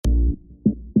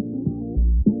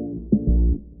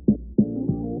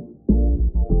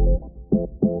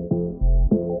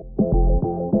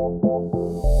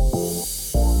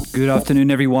Good afternoon,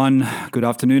 everyone. Good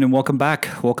afternoon and welcome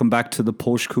back. Welcome back to the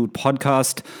Porsche Cooled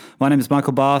podcast. My name is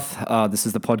Michael Barth. This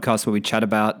is the podcast where we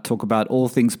talk about all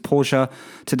things Porsche.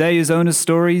 Today is Owner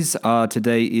Stories.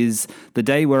 Today is the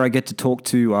day where I get to talk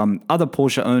to other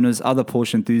Porsche owners, other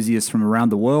Porsche enthusiasts from around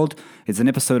the world. It's an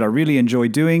episode I really enjoy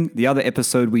doing. The other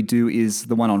episode we do is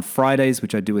the one on Fridays,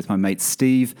 which I do with my mate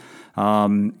Steve.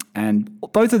 And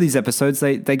both of these episodes,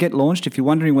 they get launched. If you're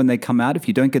wondering when they come out, if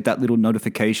you don't get that little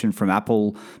notification from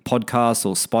Apple Podcasts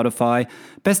or Spotify,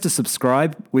 best to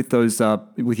subscribe with those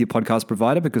with your podcast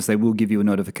provider because they will give you a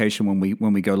notification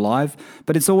when we go live.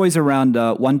 But it's always around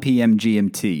 1 p.m.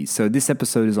 GMT. So this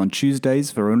episode is on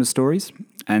Tuesdays for Owner Stories,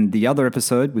 and the other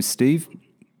episode with Steve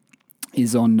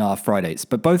is on Fridays,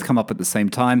 but both come up at the same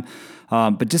time.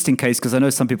 But just in case, because I know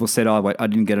some people said, "Oh, wait, I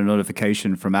didn't get a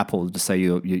notification from Apple to say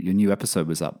your new episode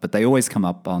was up," but they always come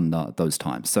up on those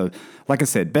times. So, like I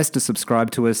said, best to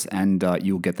subscribe to us, and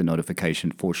you'll get the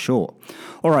notification for sure.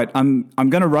 All right, I'm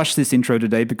going to rush this intro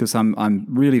today because I'm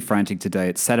really frantic today.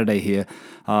 It's Saturday here,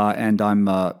 and I'm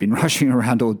been rushing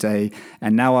around all day,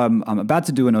 and now I'm about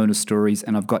to do an Owner Stories,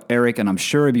 and I've got Eric, and I'm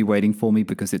sure he'll be waiting for me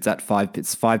because it's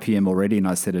 5 p.m. already, and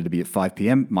I said it'd be at 5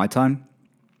 p.m. my time.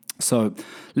 So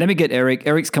let me get Eric.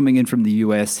 Eric's coming in from the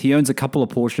US. He owns a couple of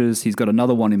Porsches. He's got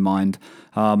another one in mind.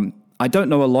 I don't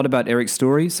know a lot about Eric's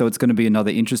story, so it's going to be another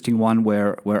interesting one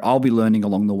where I'll be learning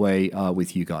along the way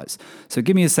with you guys. So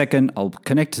give me a second. I'll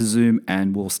connect to Zoom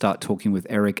and we'll start talking with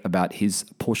Eric about his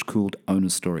Porsche Cooled owner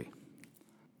story.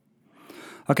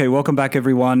 Okay, welcome back,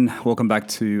 everyone. Welcome back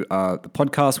to the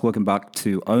podcast. Welcome back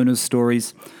to Owner's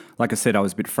Stories. Like I said, I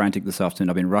was a bit frantic this afternoon.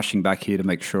 I've been rushing back here to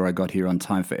make sure I got here on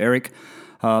time for Eric.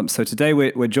 So today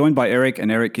we're joined by Eric,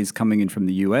 and Eric is coming in from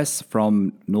the US,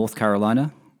 from North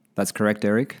Carolina. That's correct,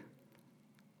 Eric?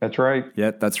 That's right.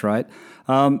 Yeah, that's right.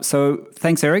 So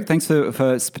thanks, Eric. Thanks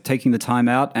for taking the time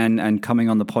out and coming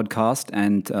on the podcast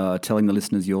and telling the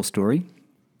listeners your story.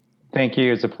 Thank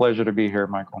you. It's a pleasure to be here,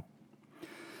 Michael.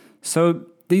 So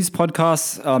these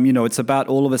podcasts, it's about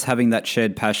all of us having that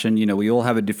shared passion. You know, we all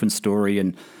have a different story,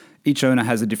 and each owner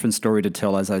has a different story to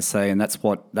tell, as I say, and that's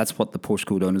what the Porsche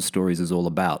Cooled Owner Stories is all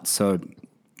about. So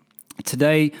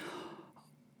today,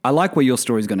 I like where your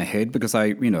story is going to head because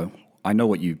I know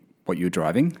what you're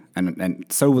driving, and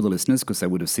so will the listeners because they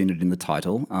would have seen it in the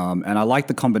title. And I like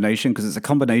the combination because it's a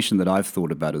combination that I've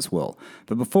thought about as well.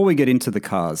 But before we get into the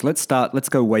cars, let's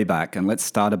go way back and let's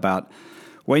start about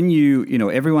when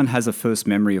everyone has a first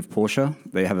memory of Porsche.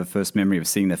 They have a first memory of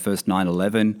seeing their first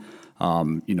 911.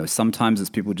 Sometimes it's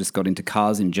people just got into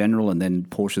cars in general and then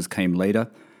Porsches came later.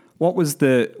 What's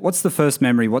the first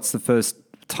memory? What's the first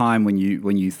time when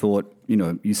you thought,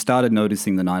 you started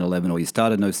noticing the 911 or you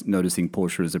started noticing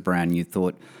Porsche as a brand and you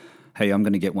thought, hey, I'm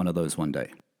going to get one of those one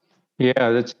day?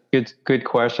 Yeah, that's good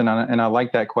question. And I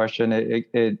like that question.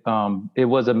 It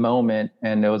was a moment,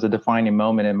 and it was a defining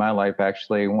moment in my life,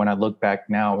 actually, when I look back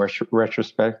now,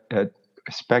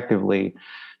 respectively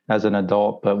as an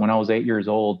adult. But when I was 8 years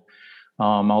old,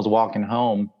 I was walking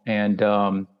home and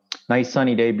nice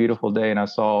sunny day, beautiful day. And I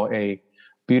saw a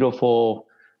beautiful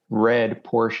red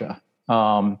Porsche,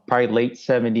 probably late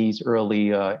 70s, early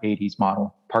 80s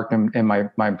model, parked in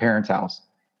my parents' house.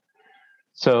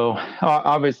 So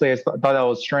obviously I thought that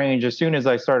was strange. As soon as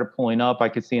I started pulling up, I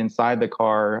could see inside the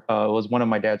car it was one of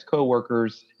my dad's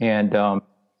coworkers. And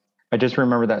I just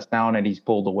remember that sound and he's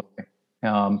pulled away.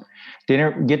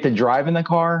 Didn't get to drive in the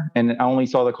car, and I only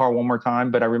saw the car one more time.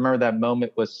 But I remember that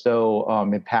moment was so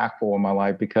impactful in my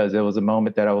life because it was a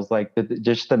moment that I was like,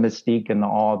 just the mystique and the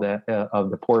awe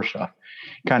of the Porsche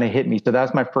kind of hit me. So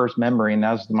that's my first memory, and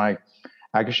that's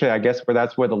I guess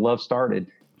that's where the love started.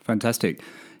 Fantastic.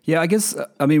 Yeah, I guess,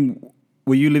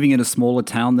 were you living in a smaller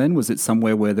town then? Was it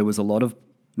somewhere where there was a lot of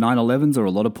 911s or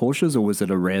a lot of Porsches, or was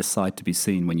it a rare sight to be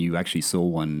seen when you actually saw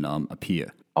one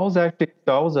appear? I was a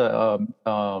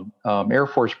Air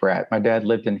Force brat. My dad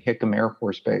lived in Hickam Air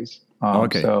Force Base.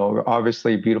 Okay. So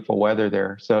obviously beautiful weather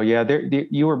there. So yeah,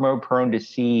 you were more prone to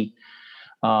see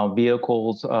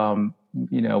vehicles, where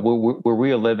we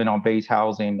were living on base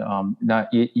housing.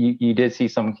 You did see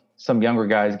some younger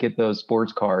guys get those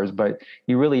sports cars, but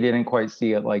you really didn't quite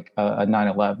see it like a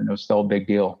 911. It was still a big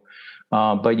deal.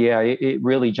 But yeah, it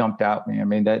really jumped out, man. I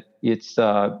mean, that it's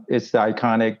the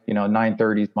iconic,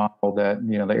 930s model that,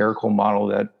 the air-cooled model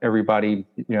that everybody,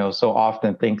 so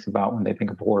often thinks about when they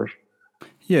think of Porsche.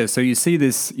 Yeah. So you see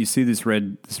this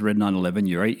red 911,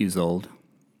 you're 8 years old.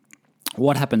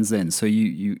 What happens then? So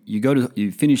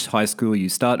you finish high school, you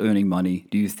start earning money.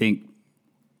 Do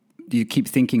you keep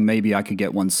thinking maybe I could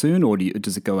get one soon, or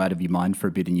does it go out of your mind for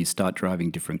a bit and you start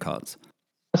driving different cars?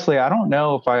 Honestly, I don't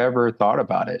know if I ever thought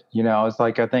about it. It's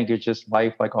like I think it's just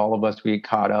life. Like all of us, we get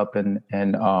caught up in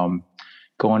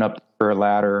going up the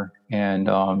ladder, and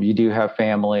you do have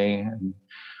family, and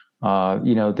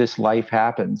this life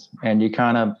happens, and you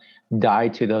kind of die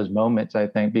to those moments. I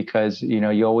think because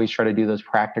you always try to do those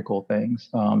practical things,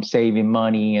 saving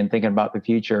money and thinking about the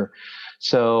future.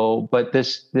 So, but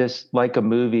this like a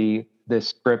movie. This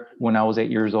script when I was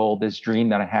 8 years old, this dream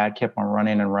that I had kept on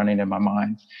running and running in my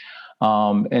mind.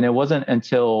 And it wasn't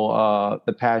until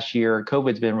the past year,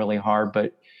 COVID's been really hard,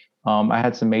 but I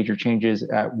had some major changes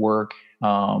at work,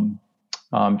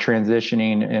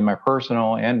 transitioning in my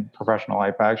personal and professional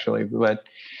life, actually. But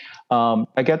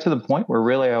I got to the point where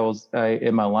really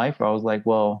in my life, I was like,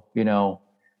 well, you don't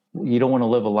want to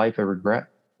live a life of regret.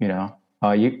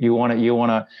 You want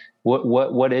to,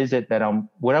 what is it that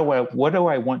what do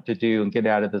I want to do and get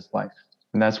out of this life?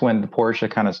 And that's when the Porsche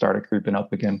kind of started creeping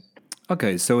up again.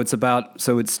 Okay, so it's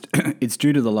it's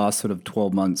due to the last sort of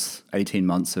 12 months, 18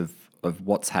 months of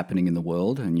what's happening in the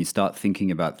world, and you start thinking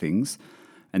about things,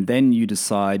 and then you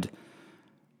decide.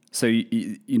 So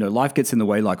life gets in the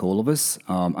way, like all of us.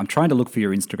 I'm trying to look for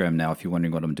your Instagram now. If you're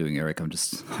wondering what I'm doing, Eric, I'm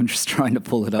just trying to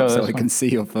pull it up so I can see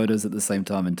your photos at the same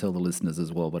time and tell the listeners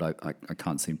as well. But I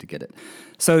can't seem to get it.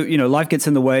 So life gets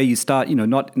in the way. You start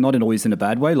not always in a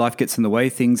bad way. Life gets in the way.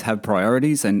 Things have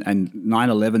priorities, and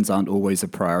 911s aren't always a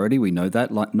priority. We know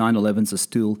that. Like 911s are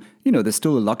still they're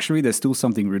still a luxury. They're still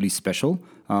something really special.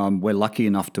 We're lucky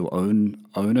enough to own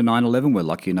a 911. We're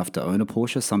lucky enough to own a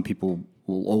Porsche. Some people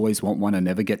will always want one and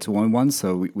never get to own one,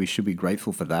 so we should be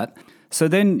grateful for that. So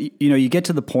then, you get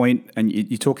to the point, and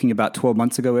you're talking about 12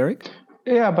 months ago, Eric?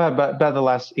 Yeah, about the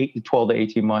last 12 to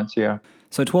 18 months, yeah.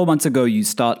 So 12 months ago, you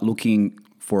start looking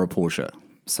for a Porsche.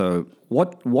 So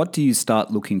what do you start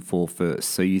looking for first?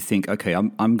 So you think, okay, I'm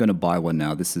going to buy one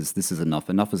now. This is enough.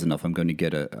 Enough is enough. I'm going to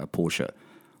get a Porsche.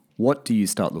 What do you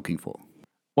start looking for?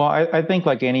 Well, I think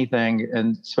like anything,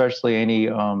 and especially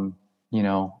anybody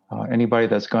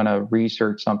that's going to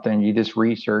research something, you just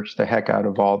research the heck out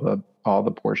of all the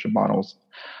Porsche models.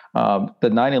 The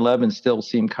 911 still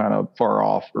seemed kind of far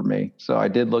off for me, so I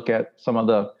did look at some of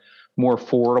the more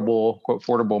affordable, quote,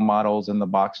 affordable models and the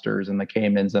Boxsters and the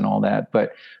Caymans and all that.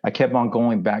 But I kept on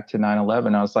going back to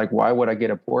 911. I was like, why would I get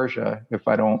a Porsche if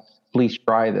I don't at least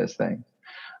try this thing?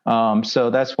 So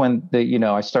that's when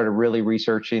I started really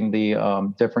researching the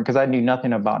different, because I knew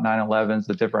nothing about 911s,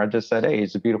 the different. I just said, hey,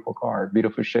 it's a beautiful car,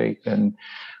 beautiful shape, and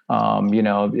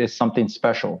it's something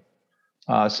special.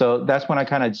 So that's when I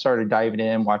kind of started diving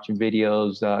in, watching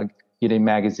videos, getting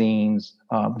magazines,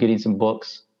 getting some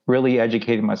books, really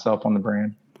educating myself on the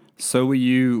brand. So were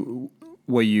you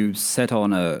set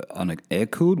on an air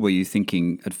cooled? Were you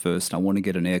thinking at first, I want to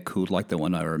get an air cooled like the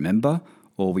one I remember?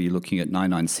 Or were you looking at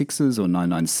 996s or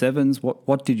 997s?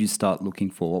 What did you start looking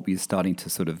for? What were you starting to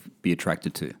sort of be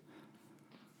attracted to?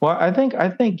 Well, I think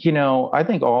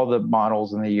all the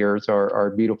models in the years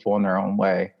are beautiful in their own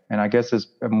way, and I guess it's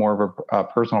more of a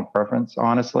personal preference,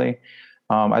 honestly.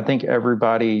 I think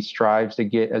everybody strives to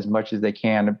get as much as they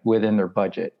can within their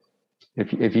budget,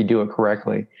 if you do it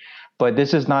correctly. But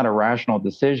this is not a rational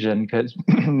decision because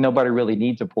nobody really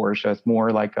needs a Porsche. It's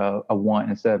more like a want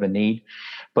instead of a need.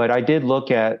 But I did look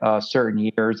at certain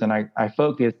years, and I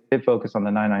did focus on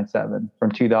the 997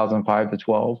 from 2005 to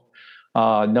 12,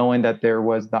 knowing that there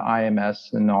was the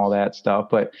IMS and all that stuff.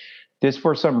 But this,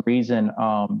 for some reason,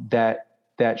 that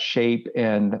shape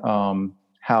and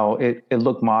how it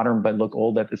looked modern but looked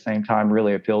old at the same time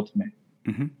really appealed to me.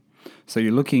 Mm-hmm. So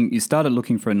you started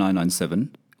looking for a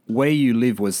 997. Where you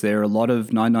live, was there a lot of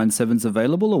 997s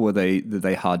available, or were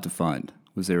they hard to find?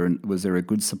 Was there a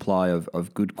good supply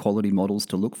of good quality models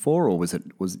to look for, or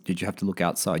did you have to look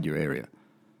outside your area?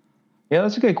 Yeah,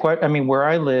 that's a good question. I mean, where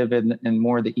I live in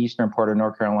more of the eastern part of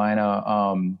North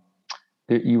Carolina,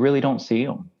 you really don't see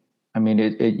them. I mean,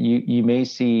 you may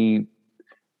see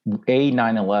a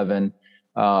 911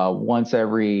 once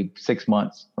every 6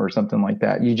 months or something like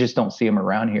that. You just don't see them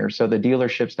around here. So the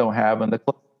dealerships don't have them. The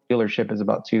dealership is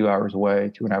about 2 hours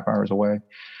away, 2.5 hours away.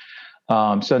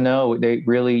 So no,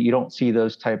 you don't see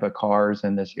those type of cars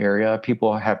in this area.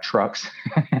 People have trucks.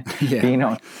 Yeah. being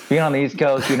on the East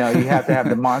Coast, you have to have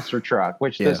the monster truck,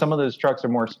 which some of those trucks are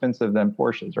more expensive than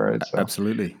Porsches, right? So.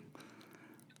 Absolutely.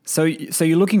 So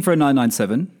you're looking for a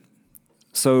 997.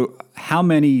 So how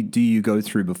many do you go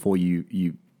through before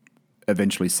you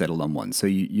eventually settle on one? So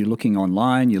you're looking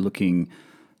online, you're looking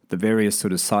the various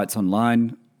sort of sites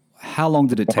online. How long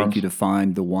did it take you to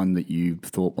find the one that you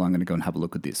thought, well, I'm going to go and have a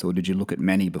look at this? Or did you look at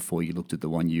many before you looked at the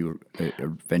one you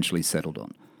eventually settled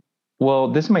on?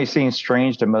 Well, this may seem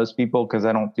strange to most people because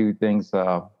I don't do things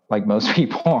like most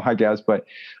people, I guess. But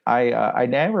I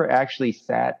never actually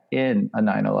sat in a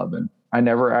 911. I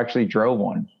never actually drove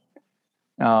one,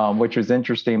 which was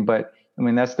interesting. But I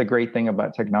mean, that's the great thing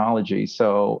about technology.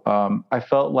 So I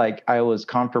felt like I was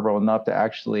comfortable enough to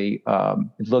actually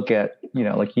look at,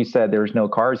 like you said, there's no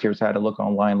cars here. So I had to look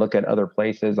online, look at other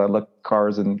places. I looked at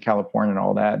cars in California and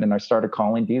all that. And I started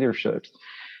calling dealerships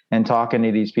and talking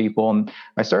to these people. And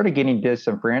I started getting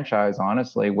disenfranchised,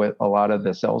 honestly, with a lot of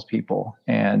the salespeople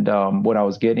and what I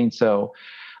was getting. So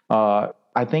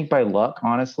I think by luck,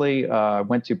 honestly, I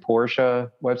went to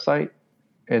Porsche website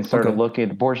and started looking at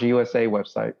the Porsche USA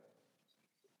website.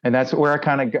 And that's where I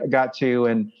kind of got to.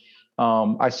 And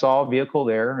I saw a vehicle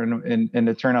there, and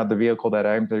it turned out the vehicle that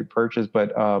I purchased.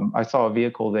 But I saw a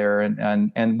vehicle there,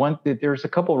 and there's a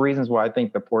couple of reasons why I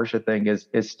think the Porsche thing is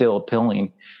still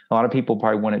appealing. A lot of people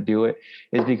probably wouldn't do it,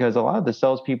 is because a lot of the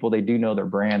salespeople, they do know their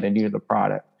brand, they know the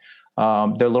product.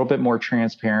 They're a little bit more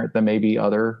transparent than maybe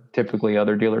typically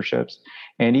other dealerships.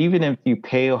 And even if you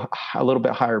pay a little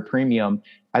bit higher premium,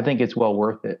 I think it's well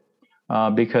worth it.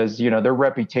 Because their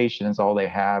reputation is all they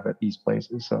have at these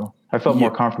places. So I felt more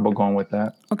comfortable going with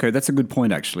that. Okay, that's a good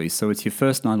point actually. So it's your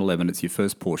first 911, it's your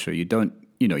first Porsche. You don't,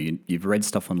 you've read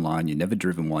stuff online, you've never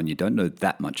driven one, you don't know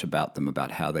that much about them,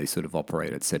 about how they sort of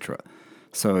operate, etc.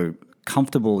 So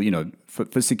comfortable,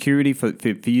 for security, for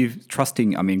you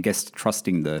trusting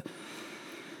the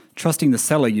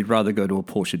seller, you'd rather go to a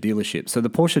Porsche dealership. So the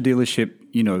Porsche dealership,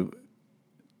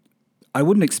 I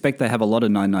wouldn't expect they have a lot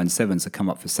of 997s that come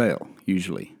up for sale,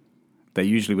 usually. They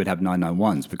usually would have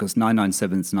 991s because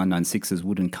 997s, 996s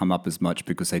wouldn't come up as much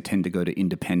because they tend to go to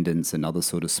independents and other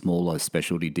sort of smaller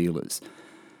specialty dealers.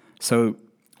 So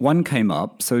one came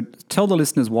up. So tell the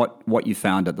listeners what you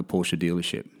found at the Porsche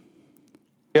dealership.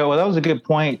 Yeah, well, that was a good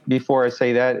point. Before I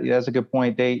say that, that's a good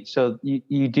point. The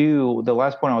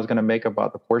last point I was going to make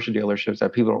about the Porsche dealerships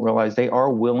that people don't realize, they are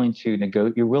willing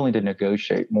to you're willing to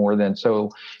negotiate more than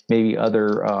maybe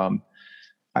other,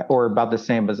 or about the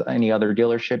same as any other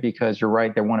dealership, because you're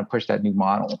right, they want to push that new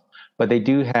model. But they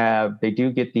do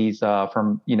get these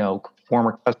from,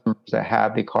 former customers that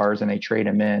have the cars and they trade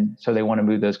them in. So they want to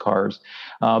move those cars.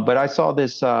 But I saw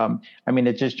this,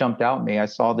 it just jumped out at me. I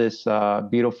saw this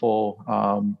beautiful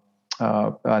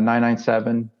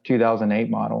 997 2008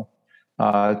 model,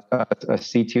 a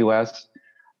C2S,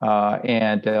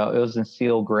 and it was in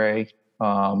seal gray.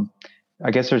 I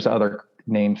guess there's other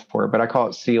names for it, but I call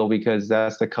it seal because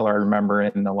that's the color I remember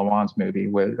in the Le Mans movie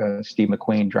with Steve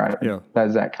McQueen driving. Yeah.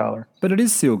 That's that color. But it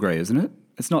is seal gray, isn't it?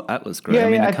 It's not Atlas gray.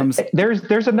 Yeah,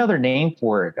 there's another name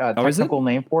for it, technical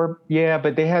name for it. Yeah,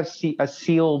 but they have a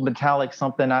seal metallic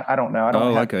something. I don't know. I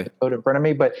don't have the code in front of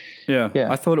me, but yeah.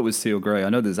 I thought it was seal gray. I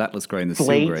know there's Atlas gray and there's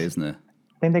seal gray, isn't there?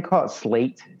 I think they call it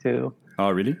slate too. Oh,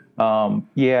 really?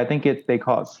 Yeah, I think they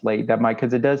call it slate.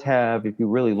 Because it does have, if you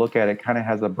really look at it, kind of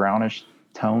has a brownish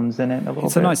tones in it a little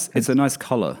bit. It's a nice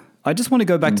color. I just want to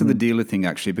go back to the dealer thing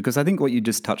actually, because I think what you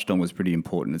just touched on was pretty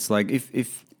important. It's like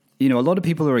if a lot of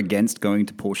people are against going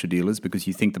to Porsche dealers because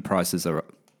you think the prices are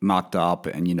marked up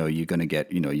and you're going to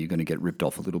get ripped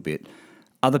off a little bit.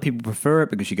 Other people prefer it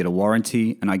because you get a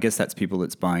warranty, and I guess that's people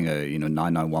that's buying a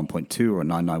 991.2 or a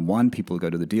 991. People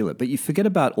go to the dealer, but you forget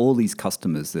about all these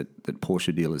customers that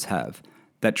Porsche dealers have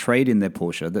that trade in their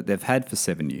Porsche that they've had for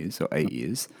 7 years or 8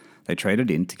 years. They trade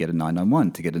it in to get a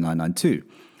 991, to get a 992.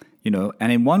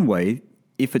 And in one way,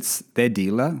 if it's their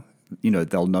dealer,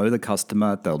 they'll know the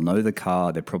customer, they'll know the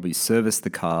car, they probably service the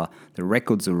car, the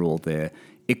records are all there.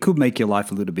 It could make your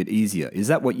life a little bit easier. Is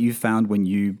that what you found when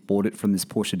you bought it from this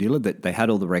Porsche dealer, that they had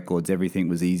all the records, everything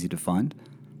was easy to find?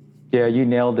 Yeah, you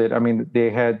nailed it. I mean, they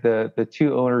had the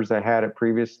two owners that had it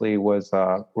previously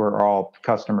were all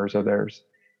customers of theirs.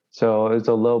 So it was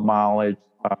a low mileage,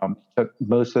 took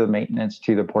most of the maintenance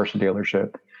to the Porsche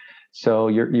dealership. So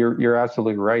you're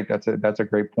absolutely right. That's a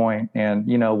great point. And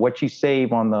what you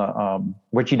save on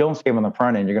what you don't save on the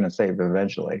front end, you're going to save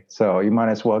eventually. So you might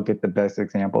as well get the best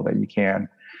example that you can.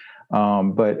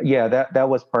 But yeah, that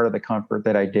was part of the comfort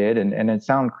that I did. And it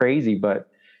sounds crazy, but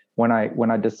when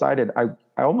I decided, I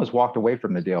almost walked away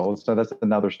from the deal. So that's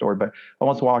another story, but I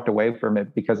almost walked away from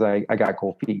it because I got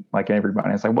cold feet like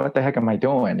everybody. It's like, what the heck am I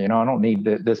doing? I don't need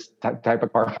this type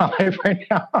of car in my life right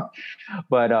now.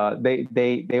 But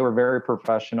they were very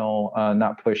professional,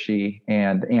 not pushy,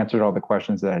 and answered all the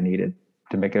questions that I needed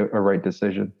to make a right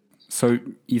decision. So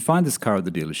you find this car at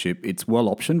the dealership. It's well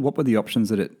optioned. What were the options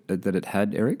that it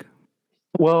had, Eric?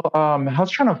 Well, I was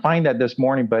trying to find that this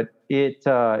morning, but it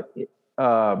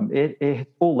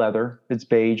full leather. It's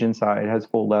beige inside. It has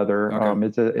full leather. Okay.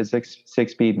 It's a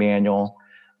 6-speed manual.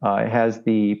 It has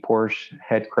the Porsche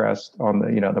head crest on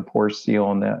the Porsche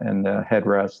seal and the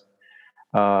headrest.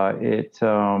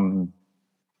 I'm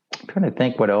trying to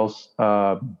think what else.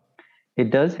 It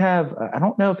does have, I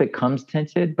don't know if it comes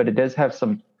tinted, but it does have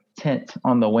some tint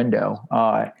on the window.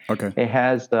 Okay. It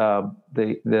has some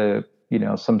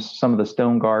of the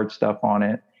stone guard stuff on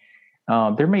it.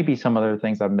 There may be some other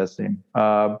things I'm missing.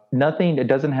 Nothing. It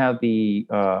doesn't have the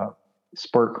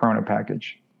Sport Chrono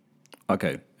package.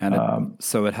 Okay. And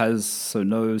so it has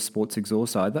no sports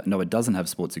exhaust either. No, it doesn't have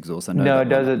sports exhaust. I know No,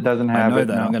 that one. it doesn't I have know it.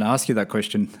 that. No. I'm going to ask you that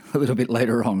question a little bit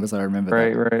later on because I remember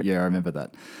Right, that. right. Yeah, I remember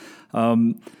that.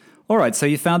 All right. So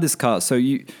you found this car. So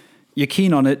you're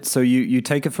keen on it. So you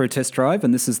take it for a test drive,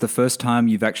 and this is the first time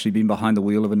you've actually been behind the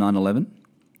wheel of a 911.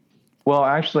 Well,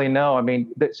 actually, no. I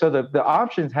mean, so the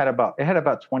options had about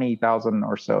 $20,000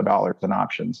 or so in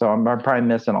options. So I'm probably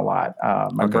missing a lot.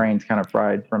 My Okay. brain's kind of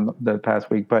fried from the past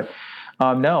week, but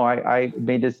no, I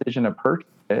made a decision to purchase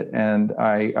it, and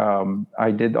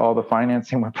I did all the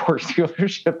financing with Porsche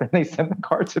dealership, and they sent the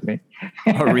car to me.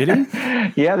 Oh, really?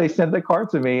 Yeah, they sent the car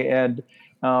to me, and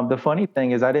the funny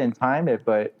thing is I didn't time it,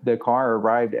 but the car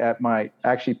arrived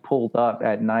actually pulled up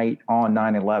at night on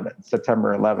 9/11,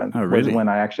 September 11th Oh, was really? when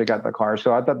I actually got the car.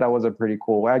 So I thought that was a pretty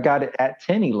cool. I got it at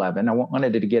 10/11. I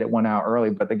wanted to get it 1 hour early,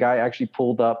 but the guy actually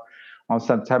pulled up on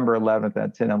September 11th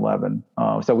at 10/11.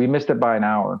 So we missed it by an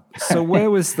hour. So where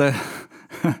was the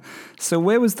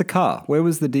car? Where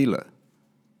was the dealer?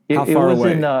 How It far was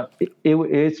away?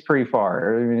 it's pretty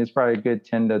far. I mean, it's probably a good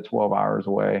 10 to 12 hours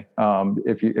away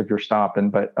if you're stopping.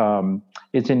 But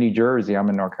it's in New Jersey. I'm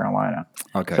in North Carolina.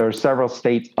 Okay. So there's several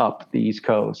states up the East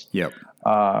Coast. Yep.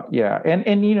 Yeah, and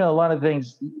a lot of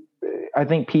things I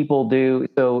think people do.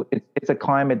 So it's a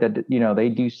climate that they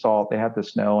do salt. They have the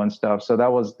snow and stuff. So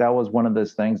that was one of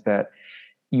those things that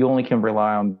you only can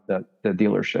rely on the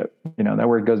dealership. That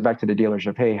where it goes back to the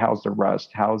dealership. Hey, how's the rust?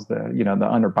 How's the the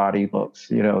underbody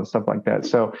looks? Stuff like that.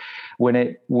 So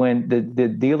when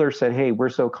the dealer said, hey, we're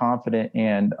so confident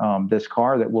in this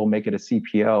car that we'll make it a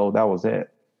CPO, that was it.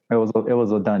 It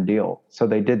was a done deal. So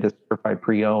they did this certified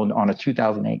pre-owned on a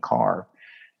 2008 car,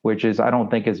 which is, I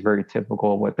don't think is very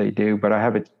typical of what they do, but I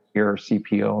have a year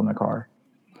CPO in the car.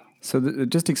 So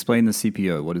just explain the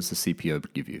CPO. What does the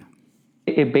CPO give you?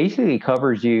 It basically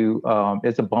covers you.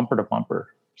 It's a bumper to bumper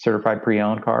certified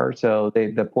pre-owned car. So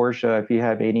the Porsche, if you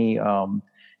have any,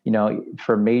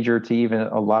 from major to even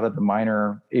a lot of the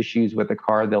minor issues with the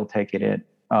car, they'll take it in.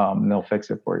 And they'll fix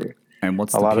it for you. And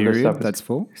what's the period that's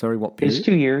for? Sorry, what period? It's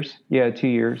 2 years. Yeah, 2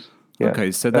 years. Yeah.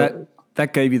 Okay, so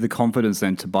that gave you the confidence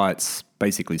then to buy it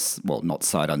basically, well, not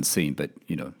sight unseen, but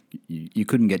you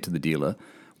couldn't get to the dealer.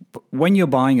 But when you're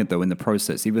buying it though, in the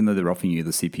process, even though they're offering you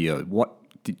the CPO, what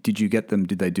did you get them?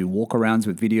 Did they do walkarounds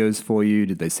with videos for you?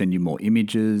 Did they send you more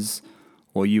images?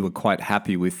 Or you were quite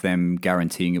happy with them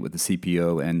guaranteeing it with the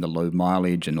CPO and the low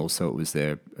mileage, and also it was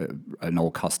an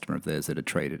old customer of theirs that had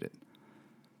traded it?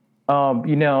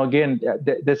 Again,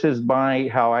 this is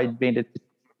how I made it,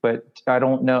 but I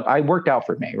don't know. I worked out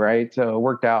for me, right? So it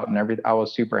worked out and everything. I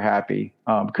was super happy.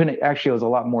 It was a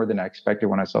lot more than I expected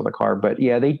when I saw the car, but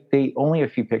yeah, they only a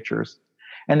few pictures,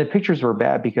 and the pictures were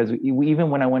bad because even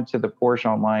when I went to the Porsche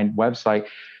online website,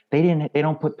 they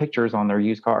don't put pictures on their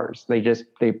used cars. They just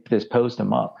post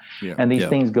them up, and these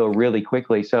things go really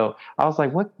quickly. So I was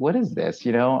like, what is this?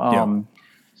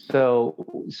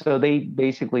 So they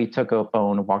basically took a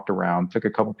phone and walked around, took a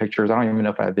couple pictures. I don't even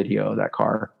know if I have video of that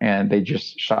car, and they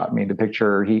just shot me the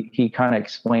picture. He kind of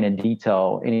explained in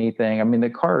detail anything. I mean, the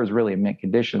car is really in mint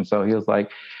condition. So he was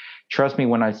like, trust me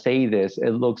when I say this,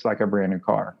 it looks like a brand new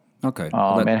car. Okay.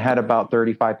 And had about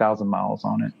 35,000 miles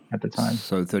on it at the time.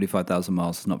 So 35,000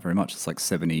 miles is not very much. It's like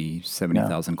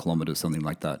 70,000 kilometers, something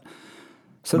like that.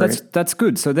 So that's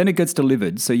good. So then it gets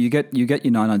delivered. So you get your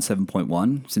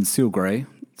 997.1. It's in seal grey.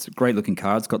 It's a great looking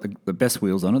car. It's got the best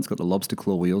wheels on it. It's got the lobster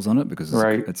claw wheels on it because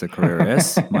it's a Carrera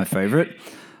S, my favorite.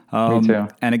 Me too.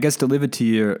 And it gets delivered to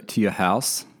your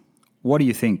house. What do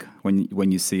you think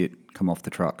when you see it come off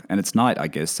the truck? And it's night, I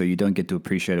guess, so you don't get to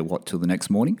appreciate it till the next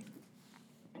morning?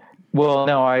 Well,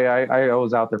 no, I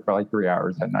was out there for like 3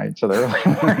 hours at night, so they're like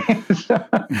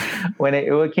when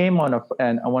it came on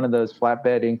one of those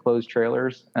flatbed enclosed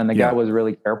trailers, and the guy was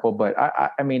really careful. But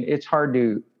I mean, it's hard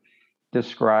to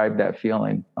describe that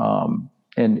feeling, and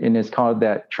it's called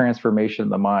that transformation of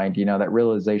the mind. That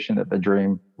realization that the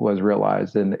dream was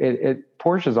realized, and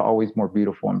Porsches are always more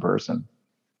beautiful in person.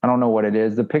 I don't know what it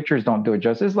is. The pictures don't do it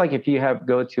justice. It's like if you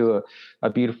go to a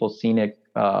beautiful scenic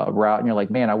route and you're like,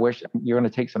 man, I wish you're going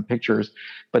to take some pictures,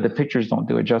 but the pictures don't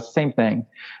do it justice. Same thing.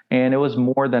 And it was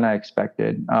more than I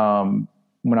expected.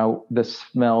 The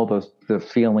smell, the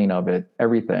feeling of it,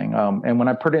 everything. And when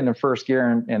I put it in the first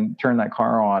gear and turned that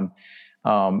car on,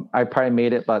 I probably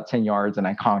made it about 10 yards and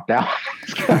I conked out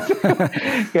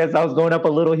because I was going up a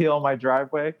little hill on my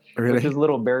driveway, which is Really? a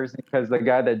little embarrassing because the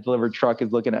guy that delivered truck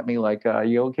is looking at me like,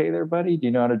 you okay there, buddy? Do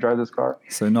you know how to drive this car?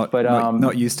 So not But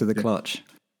not used to the clutch.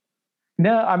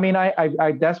 no, I mean,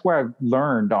 I that's where I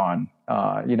learned on.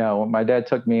 My dad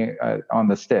took me on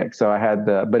the stick, so I had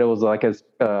but it was like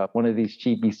one of these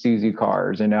cheap Isuzu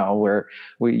cars, where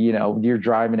you're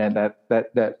driving it,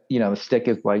 the stick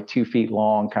is like 2 feet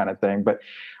long, kind of thing. But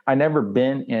I never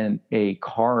been in a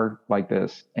car like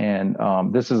this, and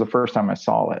this is the first time I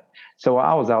saw it. So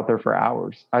I was out there for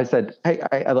hours. I said, hey,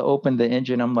 I opened the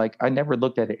engine. I'm like, I never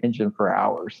looked at an engine for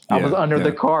hours. I was Yeah, under the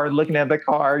yeah. car looking at the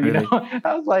car. Really?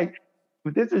 I was like,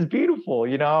 this is beautiful.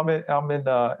 It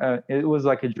was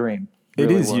like a dream. It It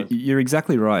really is. was. You're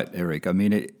exactly right, Eric. I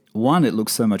mean, it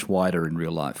looks so much wider in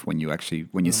real life when you're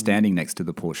Mhm. standing next to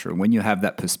the Porsche, and when you have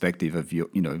that perspective of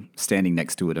standing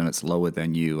next to it and it's lower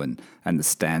than you, and the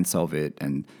stance of it,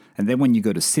 and then when you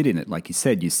go to sit in it, like you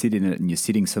said, you sit in it and you're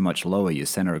sitting so much lower, your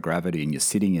center of gravity, and you're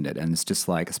sitting in it, and it's just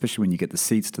like, especially when you get the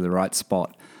seats to the right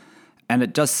spot. And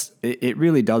it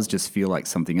really does just feel like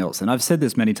something else. And I've said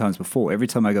this many times before. Every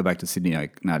time I go back to Sydney,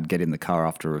 I'd get in the car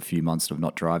after a few months of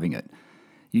not driving it.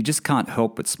 You just can't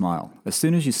help but smile. As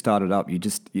soon as you start it up,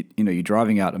 you're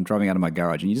driving out. I'm driving out of my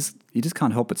garage, and you just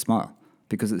can't help but smile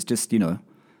because it's just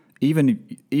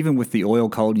even with the oil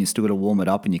cold, and you still got to warm it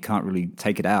up, and you can't really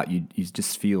take it out. You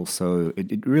just feel so.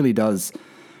 It really does.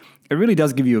 It really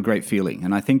does give you a great feeling,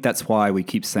 and I think that's why we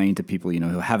keep saying to people,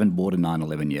 who haven't bought a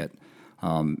 911 yet.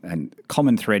 And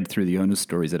common thread through the owner's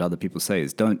stories that other people say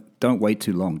is don't wait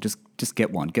too long. Just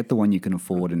get one. Get the one you can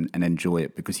afford and enjoy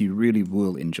it because you really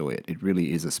will enjoy it. It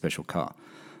really is a special car.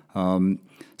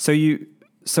 So you've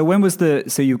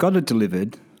got it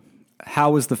delivered.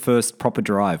 How was the first proper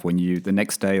drive the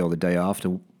next day or the day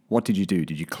after? What did you do?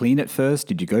 Did you clean it first?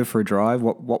 Did you go for a drive?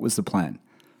 What was the plan?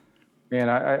 Man,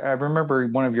 I remember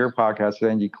one of your podcasts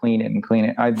saying you clean it and clean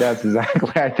it. That's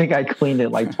exactly. I think I cleaned it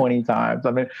like 20 times.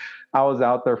 I mean, I was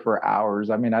out there for hours.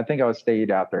 I mean, I think I was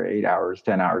stayed out there 8 hours,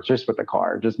 10 hours just with the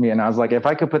car, just me. And I was like, if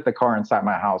I could put the car inside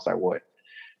my house, I would,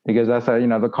 because that's how,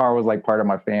 the car was like part of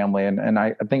my family. And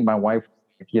I think my wife,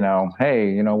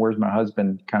 hey, where's my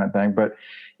husband kind of thing. But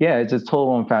yeah, it's just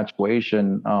total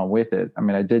infatuation with it. I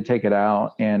mean, I did take it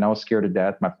out and I was scared to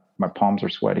death. My palms are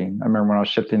sweating. I remember when I was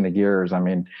shifting the gears. I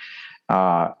mean,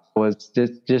 was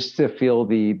just to feel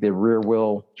the rear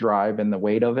wheel drive and the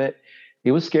weight of it.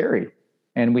 It was scary.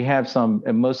 And we have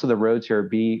and most of the roads here are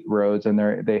B roads, and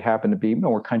they happen to be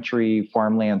more country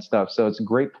farmland stuff. So it's a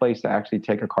great place to actually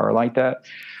take a car like that.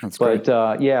 That's great.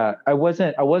 But yeah, I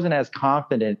wasn't as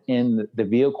confident in the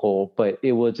vehicle, but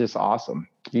it was just awesome.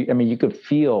 You could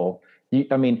feel.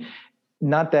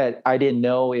 Not that I didn't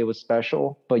know it was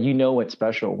special, but it's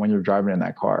special when you're driving in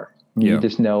that car. You Yeah.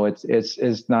 just know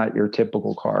it's not your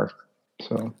typical car.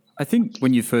 So I think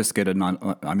when you first get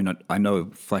I know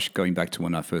Flash going back to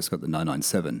when I first got the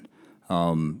 997,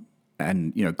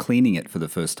 and cleaning it for the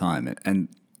first time, and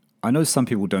I know some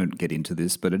people don't get into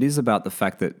this, but it is about the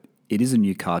fact that it is a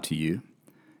new car to you,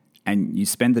 and you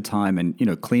spend the time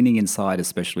and cleaning inside,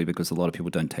 especially because a lot of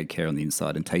people don't take care on the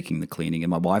inside and taking the cleaning,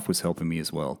 and my wife was helping me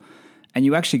as well, and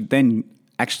you actually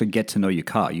get to know your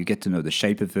car. You get to know the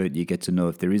shape of it. You get to know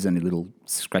if there is any little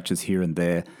scratches here and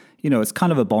there. It's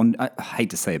kind of a bond. I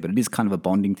hate to say it, but it is kind of a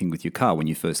bonding thing with your car when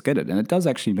you first get it. And it does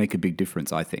actually make a big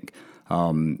difference, I think.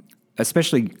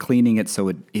 Especially cleaning it so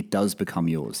it does become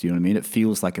yours. You know what I mean? It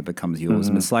feels like it becomes yours.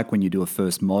 And it's like when you do a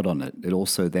first mod on it, it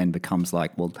also then becomes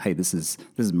like, well, hey, this is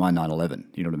my 911.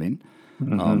 You know what I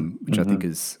mean? Which I think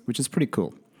is pretty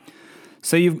cool.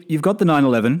 So you've got the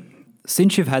 911.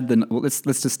 Since you've had let's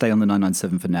just stay on the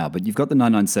 997 for now, but you've got the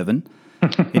 997.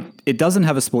 It doesn't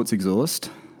have a sports exhaust.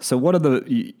 So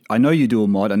I know you do a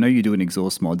mod. I know you do an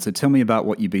exhaust mod. So tell me about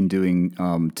what you've been doing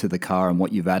to the car and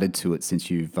what you've added to it since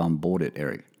you've bought it,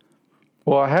 Eric.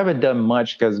 Well, I haven't done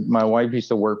much because my wife used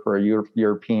to work for a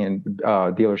European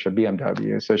dealership,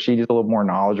 BMW. So she's a little more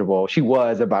knowledgeable. She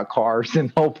was about cars and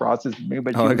the whole process with me,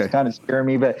 but she was kind of scaring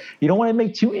me. But you don't want to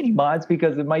make too many mods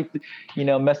because it might,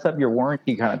 mess up your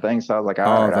warranty kind of thing. So I was like,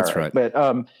 all right, that's all right.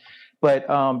 But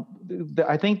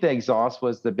I think the exhaust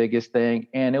was the biggest thing.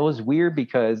 And it was weird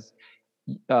because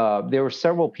there were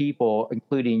several people,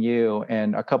 including you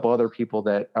and a couple other people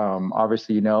that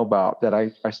obviously about, that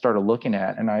I started looking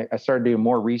at, and I started doing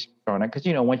more research on it because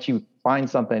once you find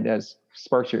something that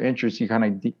sparks your interest, you kind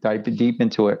of dive deep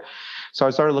into it. So I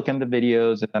started looking at the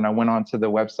videos, and then I went on to the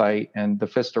website and the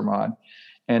Pfister mod,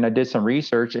 and I did some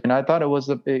research, and I thought it was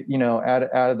out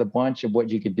of the bunch of what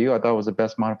you could do, I thought it was the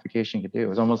best modification you could do. It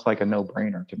was almost like a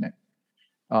no-brainer to me.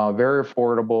 very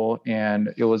affordable,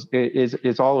 and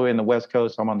it's all the way in the West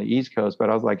Coast. I'm on the East Coast, but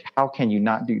I was like, how can you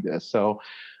not do this? So,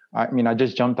 I mean, I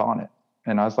just jumped on it,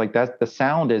 and I was like, that's the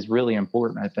sound is really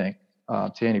important, I think,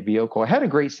 to any vehicle. It had a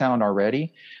great sound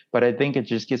already, but I think it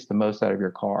just gets the most out of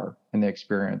your car and the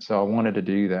experience. So I wanted to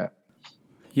do that.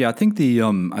 Yeah, I think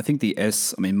the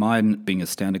S. I mean, mine being a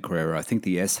standard Carrera, I think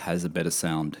the S has a better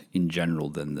sound in general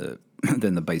than the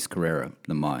than the base Carrera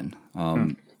than mine.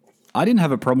 Hmm. I didn't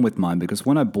have a problem with mine because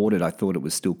when I bought it, I thought it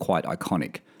was still quite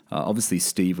iconic. Obviously,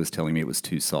 Steve was telling me it was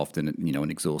too soft and an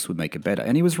exhaust would make it better,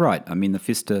 and he was right. I mean, the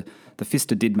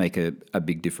Fister did make a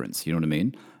big difference. You know what I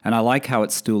mean? And I like how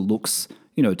it still looks.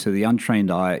 To the untrained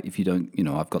eye, if you don't,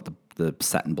 I've got the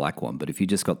satin black one, but if you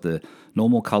just got the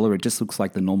normal color, it just looks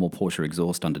like the normal Porsche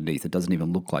exhaust underneath. It doesn't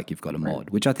even look like you've got a mod,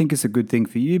 which I think is a good thing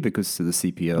for you because of the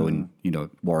CPO and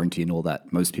warranty and all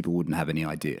that. Most people wouldn't have any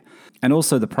idea. And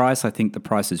also the price, I think the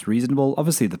price is reasonable.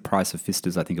 Obviously, the price of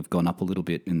Fisters I think have gone up a little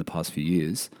bit in the past few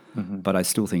years, but I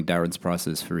still think Darren's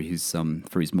prices for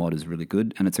his mod is really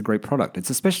good, and it's a great product. It's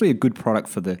especially a good product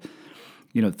for the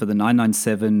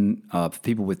 997, for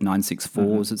people with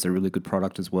 964s, it's a really good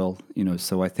product as well.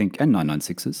 So I think, and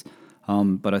 996s,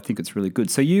 but I think it's really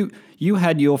good. So you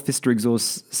had your Fister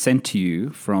exhaust sent to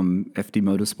you from FD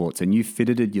Motorsports, and you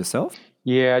fitted it yourself?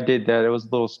 Yeah, I did that. It was a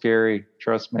little scary.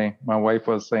 Trust me. My wife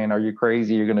was saying, "Are you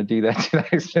crazy? You're going to do that to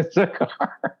that expensive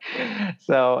car?"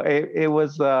 So it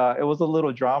was a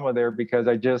little drama there because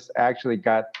I just actually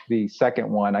got the second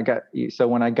one. It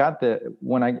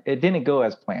didn't go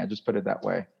as planned. Just put it that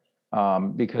way.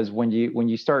 Because when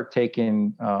you start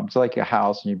taking so like a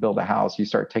house and you build a house, you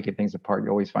start taking things apart. You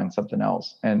always find something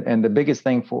else. And the biggest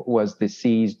thing was the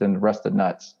seized and rusted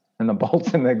nuts and the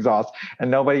bolts and the exhaust,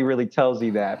 and nobody really tells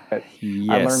you that, but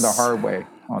I learned the hard way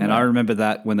on And that. I remember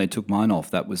that when they took mine off,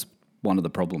 that was one of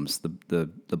the problems. The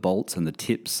bolts and the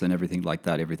tips and everything like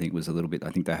that, everything was a little bit,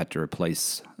 I think they had to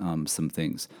replace some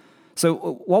things.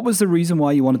 So what was the reason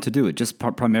why you wanted to do it? Just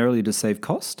primarily to save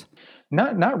cost?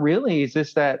 Not really. It's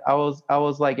just that I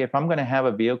was like, if I'm going to have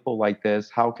a vehicle like this,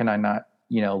 how can I not,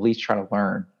 at least try to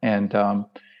learn? And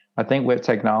I think with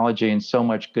technology and so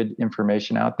much good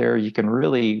information out there, you can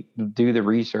really do the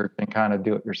research and kind of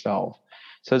do it yourself.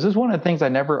 So this is one of the things I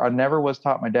never was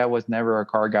taught. My dad was never a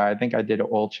car guy. I think I did an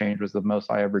oil change was the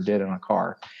most I ever did in a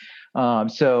car.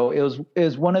 So it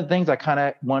was one of the things I kind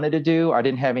of wanted to do. I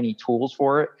didn't have any tools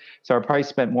for it, so I probably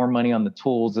spent more money on the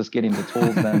tools, just getting the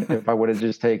tools, than if I would have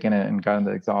just taken it and gotten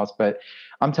the exhaust. But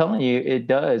I'm telling you, it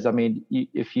does. I mean,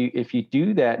 if you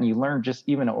do that and you learn just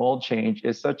even an oil change,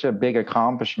 it's such a big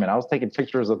accomplishment. I was taking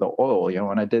pictures of the oil,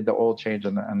 when I did the oil change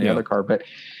on the Yeah. other car. But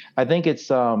I think it's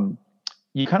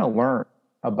you kind of learn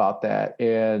about that,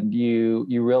 and you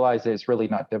realize that it's really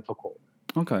not difficult.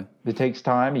 Okay. It takes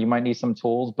time. You might need some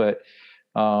tools, but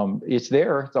it's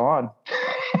there. It's on.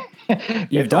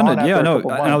 You've It's done on it, yeah. after a No,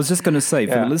 couple and I was months. just going to say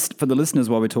Yeah. for the listeners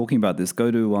while we're talking about this,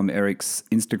 go to Eric's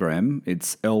Instagram.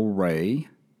 It's elrey,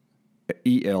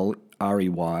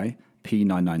 ELREY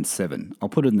P997. I'll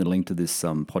put it in the link to this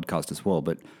podcast as well.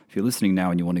 But if you're listening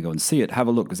now and you want to go and see it, have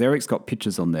a look because Eric's got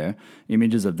pictures on there,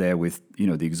 images of there with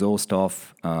the exhaust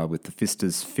off, with the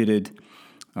Fisters fitted,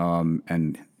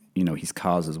 and his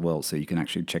cars as well. So you can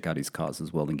actually check out his cars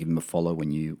as well and give him a follow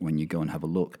when you go and have a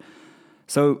look.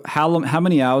 So how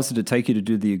many hours did it take you to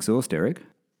do the exhaust, Eric?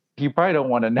 You probably don't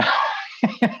want to know.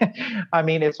 I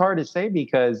mean, it's hard to say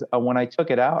because when I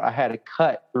took it out, I had to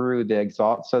cut through the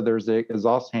exhaust. So there's the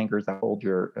exhaust hangers that hold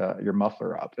your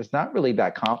muffler up. It's not really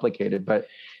that complicated, but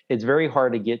it's very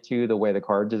hard to get to the way the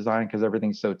car is designed because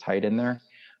everything's so tight in there.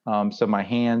 So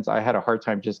I had a hard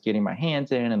time just getting my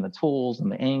hands in and the tools and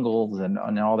the angles and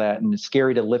all that. And it's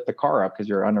scary to lift the car up because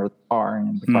you're under the car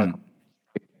and the car.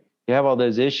 You have all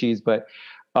those issues, but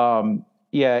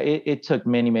yeah, it took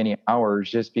many, many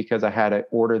hours just because I had to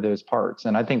order those parts.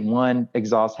 And I think one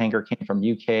exhaust hanger came from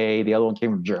UK, the other one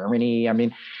came from Germany. I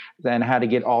mean, then I had to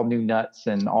get all new nuts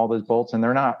and all those bolts, and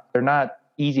they're not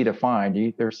easy to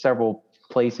find. There's several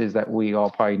places that we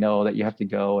all probably know that you have to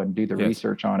go and do the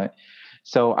research on it.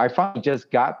 So I finally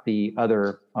just got the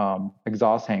other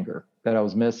exhaust hanger that I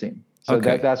was missing. So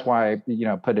that's why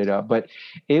I put it up. But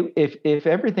if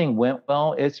everything went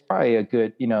well, it's probably a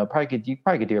good you probably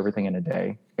could do everything in a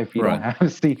day if you don't have to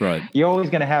see. Right. You're always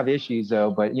going to have issues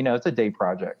though, but it's a day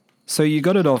project. So you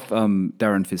got it off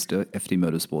Darren Fister, FD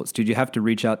Motorsports. Did you have to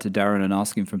reach out to Darren and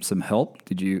ask him for some help?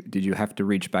 Did you have to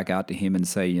reach back out to him and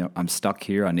say, I'm stuck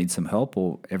here, I need some help,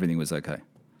 or everything was okay?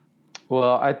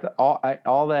 Well,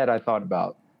 all that I thought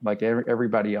about. like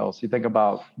everybody else. You think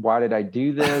about, why did I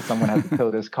do this? I'm gonna have to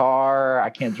tow this car. I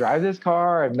can't drive this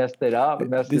car. I messed it up. I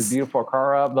messed this beautiful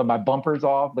car up. My bumper's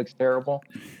off. Looks terrible.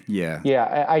 Yeah.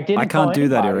 Yeah, I didn't. I can't do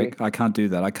that, anybody. Eric. I can't do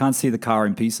that. I can't see the car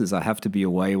in pieces. I have to be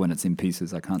away when it's in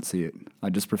pieces. I can't see it. I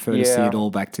just prefer to see it all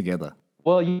back together.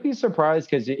 Well, you'd be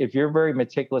surprised, because if you're very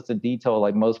meticulous in detail,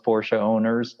 like most Porsche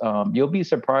owners, you'll be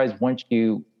surprised once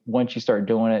you start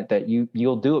doing it that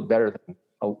you'll do it better than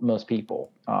most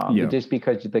people. Just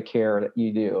because of the care that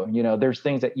you do. You know, there's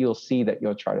things that you'll see that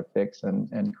you'll try to fix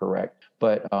and correct.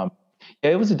 But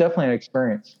it was definitely an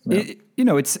experience.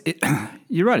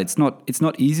 You're right. It's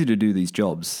not easy to do these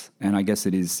jobs, and I guess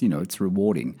it is. It's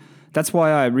rewarding. That's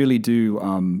why I really do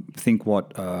think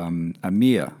what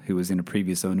Amir, who was in a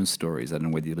previous owner's stories, I don't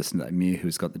know whether you listen to that, Amir,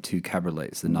 who's got the two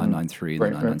Cabriolets, the 993 and the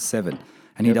 997,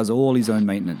 and he does all his own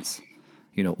maintenance,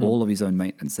 all of his own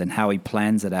maintenance, and how he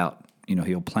plans it out.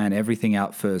 He'll plan everything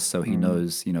out first so he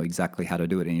knows, exactly how to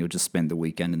do it, and he'll just spend the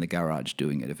weekend in the garage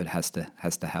doing it if it has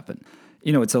to happen.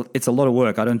 It's a lot of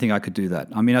work. I don't think I could do that.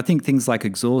 I mean, I think things like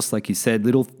exhaust, like you said,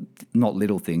 not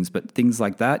little things, but things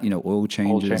like that, oil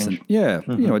changes. And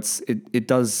it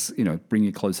does, bring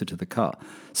you closer to the car.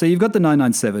 So you've got the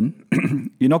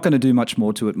 997. You're not going to do much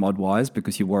more to it mod-wise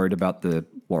because you're worried about the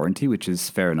warranty, which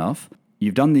is fair enough.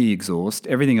 You've done the exhaust.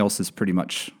 Everything else is pretty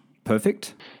much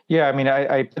perfect. Yeah, I mean,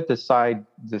 I put the side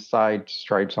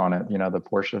stripes on it, the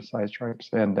Porsche side stripes,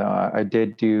 and I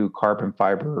did do carbon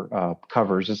fiber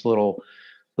covers, just little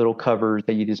covers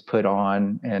that you just put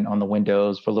on and on the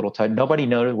windows for little time. Nobody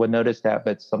would notice that,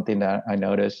 but it's something that I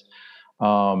noticed.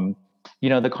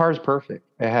 The car is perfect.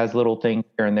 It has little things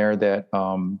here and there that,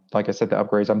 like I said, the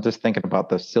upgrades. I'm just thinking about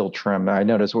the sill trim. I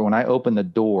noticed when I open the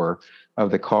door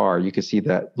of the car, you can see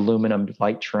that aluminum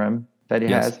light trim that it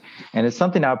has. And it's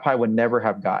something I probably would never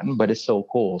have gotten, but it's so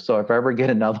cool. So if I ever get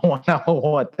another one, I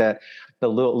want the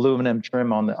little aluminum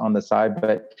trim on the side.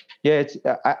 But yeah, it's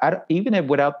even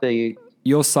without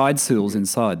your side sills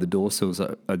inside, the door sills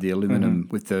are the aluminum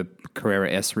with the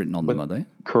Carrera S written on them, are they?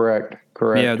 Correct.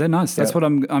 Yeah, they're nice. That's what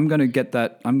I'm going to get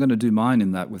that. I'm going to do mine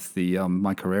in that with the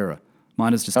my Carrera.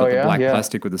 Mine has just got the black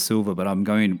plastic with the silver, but I'm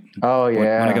going. When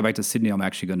I go back to Sydney, I'm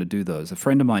actually going to do those. A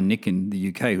friend of mine, Nick in the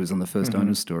UK, who's on the first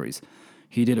owner's stories,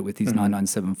 he did it with his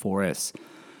 997 4S.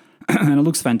 And it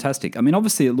looks fantastic. I mean,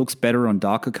 obviously it looks better on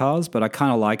darker cars, but I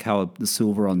kind of like how the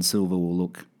silver on silver will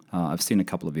look. I've seen a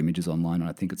couple of images online, and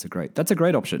I think that's a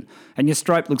great option. And your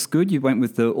stripe looks good. You went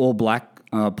with the all black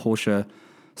Porsche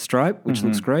stripe, which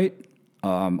looks great.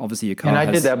 Obviously your car and I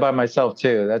did that by myself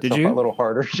too. That's a little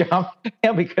harder job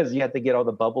because you have to get all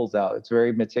the bubbles out. It's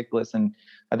very meticulous, and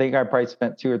I think I probably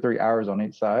spent 2 or 3 hours on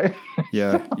each side.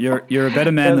 Yeah, you're a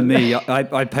better man than me.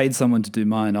 I paid someone to do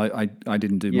mine. I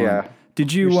didn't do mine. Yeah.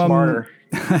 Did you smarter.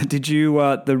 Did you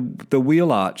the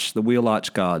wheel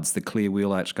arch guards, the clear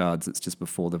wheel arch guards that's just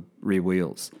before the rear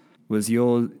wheels? Did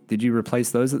you replace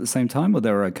those at the same time, or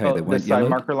they were okay? They weren't the side yellowed?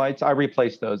 marker lights. I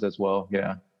replaced those as well.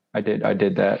 Yeah, I did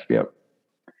that. Yep.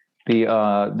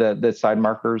 The side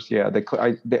markers. Yeah. Are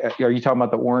you talking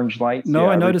about the orange lights? No,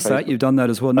 yeah, I noticed that you've done that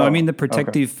as well. No, I mean the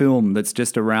protective film that's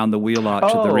just around the wheel arch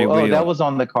of the rear wheel. That was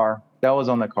on the car.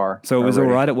 So it was all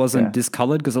right. It wasn't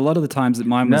discolored, because a lot of the times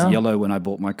mine was yellow when I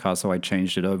bought my car, so I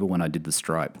changed it over when I did the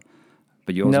stripe.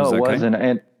 But yours was okay? No, it wasn't.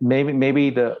 And maybe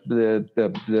the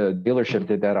dealership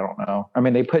did that. I don't know. I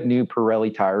mean, they put new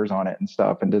Pirelli tires on it and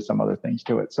stuff, and did some other things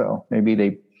to it. So maybe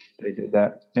they did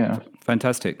that. Yeah.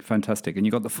 Fantastic. And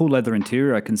you got the full leather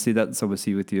interior. I can see that's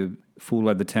obviously with your full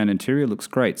leather tan interior. Looks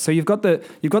great. So you've got the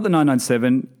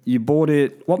 997. You bought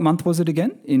it. What month was it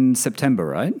again? In September,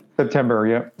 right? September.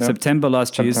 Yeah. Yep. September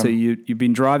last year. So you've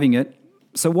been driving it.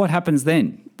 So what happens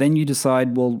then? Then you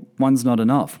decide, well, one's not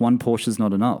enough. One Porsche's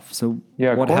not enough. So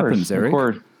what happens, Eric? Of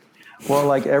course. Well,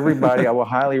 like everybody, I will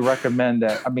highly recommend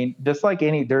that. I mean, just like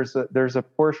there's a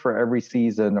Porsche for every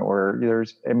season,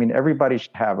 everybody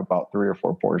should have about 3 or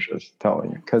 4 Porsches, telling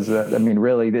you, because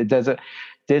really, it doesn't,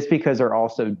 just because they're all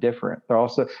so different.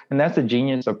 And that's the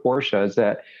genius of Porsche, is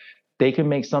that they can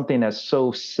make something that's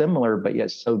so similar but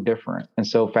yet so different and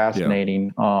so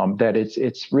fascinating. That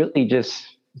it's really just,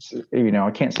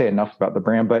 I can't say enough about the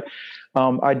brand, but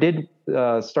I did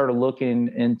started looking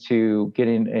into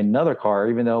getting another car,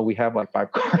 even though we have like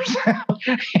 5 cars.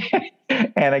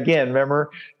 And again,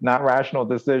 remember, not rational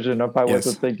decision if I Yes.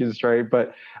 wasn't thinking straight,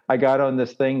 but I got on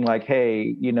this thing like,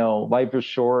 hey, life is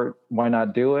short. Why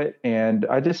not do it? And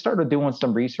I just started doing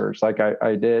some research like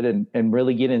I did and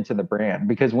really get into the brand.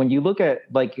 Because when you look at,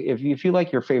 like, if you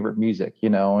like your favorite music,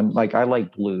 and like I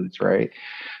like blues, right?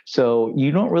 So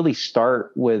you don't really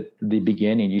start with the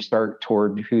beginning. You start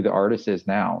toward who the artist is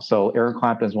now. So Eric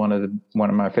Clapton is one of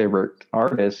my favorite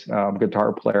artists,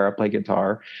 guitar player. I play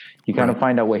guitar. You kind Right. of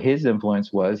find out what his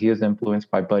influence was. He was influenced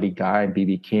by Buddy Guy and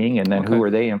BB King, and then who Okay. were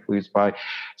they influenced by?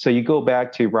 So you go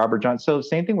back to Robert Johnson. So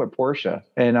same thing with Porsche.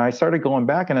 And I started going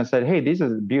back, and I said, "Hey, these are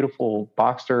beautiful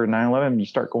Boxster 911." You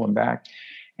start going back,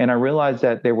 and I realized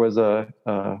that there was the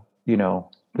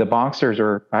Boxsters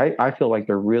are. I feel like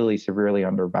they're really severely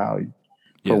undervalued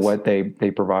for Yes. what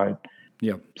they provide.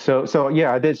 Yeah. So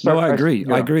yeah, I did No, start. I agree.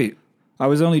 I Yeah. agree. I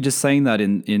was only just saying that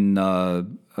in a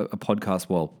podcast.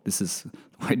 Well, this is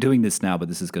we're doing this now, but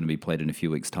this is going to be played in a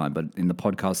few weeks' time. But in the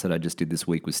podcast that I just did this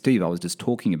week with Steve, I was just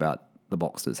talking about the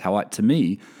Boxsters. To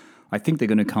me, I think they're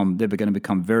going to come. They're going to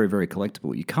become very, very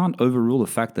collectible. You can't overrule the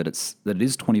fact that it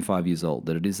is 25 years old,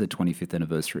 that it is their 25th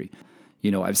anniversary.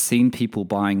 I've seen people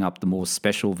buying up the more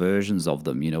special versions of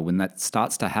them. When that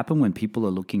starts to happen, when people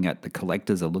are looking at the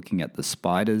collectors are looking at the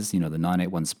Spiders, the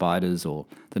 981 Spiders or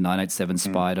the 987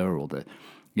 Spider or the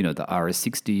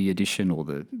RS60 edition or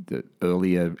the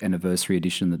earlier anniversary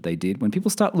edition that they did. When people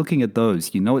start looking at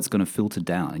those, it's going to filter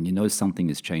down and something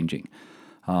is changing.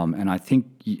 And I think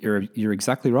you're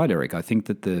exactly right, Eric. I think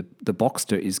that the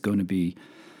Boxster is going to be,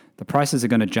 the prices are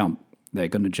going to jump. They're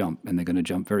going to jump, and they're going to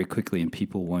jump very quickly, and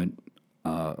people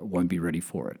won't be ready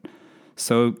for it.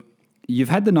 So you've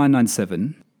had the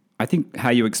 997. I think how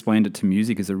you explained it to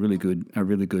music is a really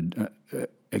good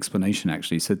explanation,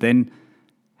 actually. So then,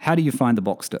 how do you find the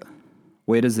Boxster?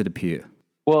 Where does it appear?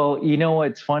 Well,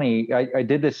 it's funny. I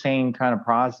did the same kind of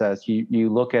process. You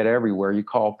look at everywhere. You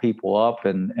call people up,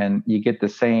 and you get the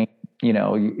same.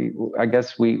 I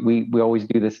guess we always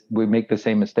do this. We make the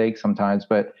same mistake sometimes,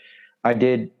 but I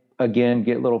did again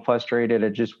get a little frustrated. I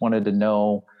just wanted to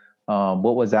know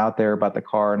what was out there about the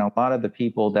car, and a lot of the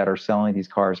people that are selling these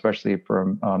cars, especially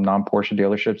from non-Porsche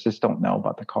dealerships, just don't know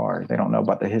about the car. They don't know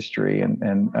about the history and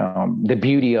the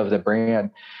beauty of the brand.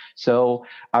 So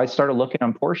I started looking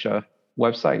on Porsche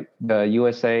website, the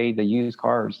USA, the used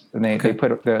cars, and they Okay.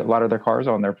 put a lot of their cars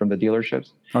on there from the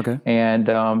dealerships. Okay. And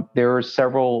there were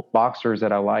several Boxsters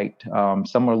that I liked.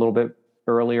 Some were a little bit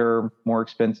earlier, more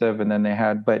expensive, and then they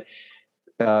had, but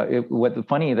what the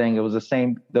funny thing, it was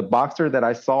the Boxster that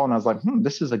I saw, and I was like,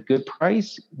 this is a good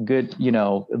price. Good,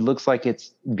 it looks like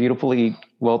it's beautifully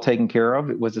well taken care of.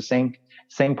 It was the same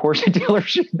Porsche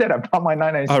dealership that I bought my Oh,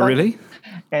 997. really?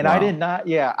 And I Wow. did not,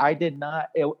 I did not.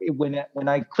 When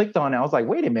I clicked on it, I was like,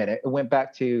 wait a minute. It went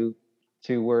back to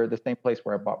where the same place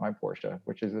where I bought my Porsche,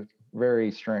 which is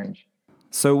very strange.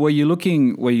 So were you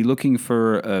looking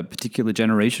for a particular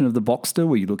generation of the Boxster?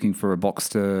 Were you looking for a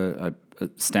Boxster, a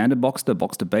standard Boxster,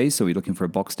 Boxster base? Or were you looking for a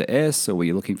Boxster S? Or were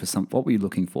you looking for what were you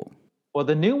looking for? Well,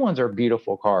 the new ones are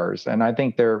beautiful cars, and I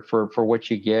think they're for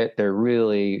what you get. They're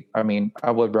really, I mean,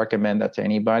 I would recommend that to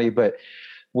anybody. But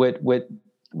with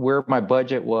where my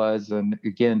budget was, and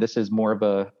again, this is more of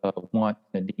a want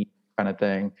and a need kind of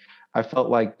thing. I felt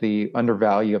like the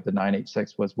undervalue of the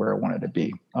 986 was where I wanted to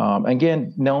be.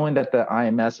 Again, knowing that the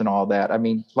IMS and all that, I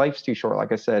mean, life's too short.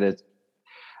 Like I said,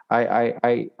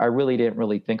 I really didn't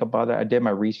really think about it. I did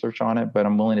my research on it, but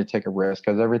I'm willing to take a risk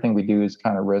because everything we do is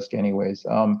kind of risk anyways.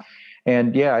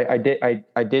 And yeah,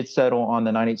 I did settle on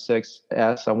the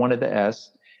 986S. I wanted the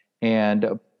S,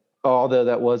 and although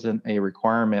that wasn't a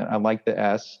requirement, I like the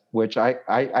S, which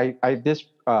I just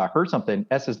heard something.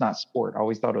 S is not sport. I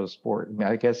always thought it was sport. I mean,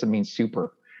 I guess it means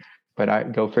super, but I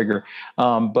go figure.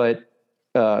 But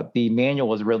the manual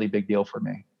was a really big deal for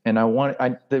me, and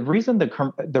the reason the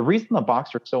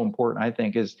Boxster is so important, I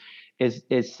think, is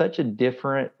such a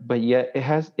different, but yet it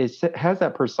has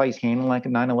that precise handling like a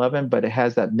 911, but it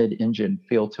has that mid-engine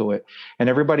feel to it, and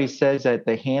everybody says that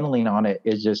the handling on it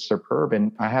is just superb,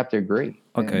 and I have to agree.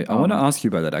 Okay, And I want to ask you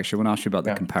about that. Actually, I want to ask you about the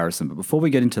yeah. comparison. But before we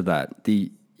get into that,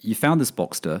 you found this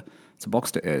Boxster. It's a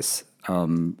Boxster S.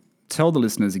 Tell the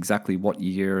listeners exactly what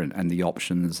year and the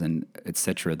options and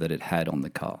etc. that it had on the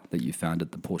car that you found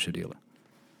at the Porsche dealer.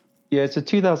 Yeah, it's a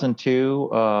 2002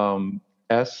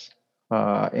 S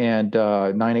and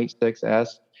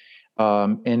 986S,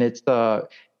 and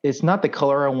it's not the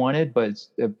color I wanted, but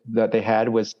that they had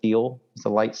was steel. It's a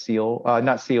light steel,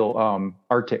 not steel,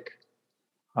 Arctic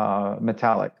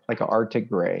metallic, like an Arctic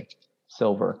gray,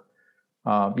 silver.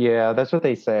 Yeah, that's what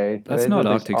they say. That's not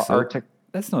Arctic silk. Arctic.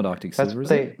 That's not Arctic That's Silver,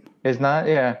 what is it? it's not.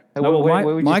 Yeah. No, well, What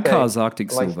would you my say? car's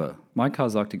Arctic Like, Silver. My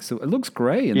car's Arctic Silver. It looks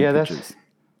grey in the yeah, that's pictures.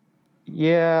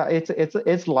 yeah.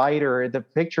 It's lighter. The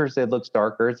pictures it looks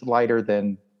darker. It's lighter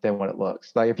than what it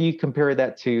looks. Like if you compare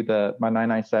that to the my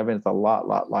 997, it's a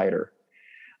lot lighter.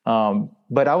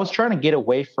 But I was trying to get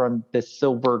away from this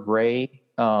silver gray.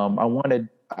 I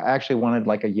actually wanted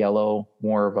like a yellow,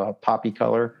 more of a poppy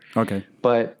color. Okay.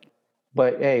 But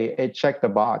hey, it checked the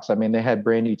box. I mean, they had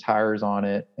brand new tires on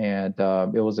it, and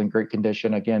it was in great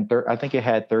condition. Again, I think it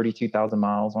had 32,000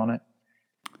 miles on it.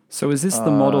 So is this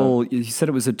the model? You said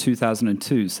it was a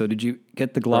 2002. So did you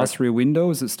get the glass Correct. rear window? Or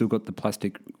has it still got the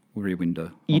plastic rear window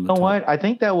You on the know top? what? I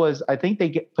think they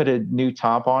put a new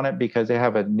top on it because they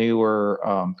have a newer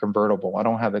convertible. I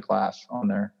don't have the glass on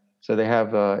there, so they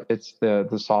have it's the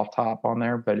soft top on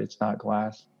there, but it's not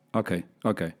glass. Okay.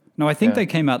 Okay. No, I think Yeah. they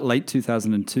came out late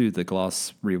 2002, the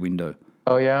glass rear window.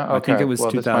 Oh yeah. I think Okay. it was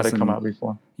Well, this might have come 2000. out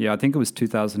before. Yeah, I think it was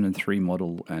 2003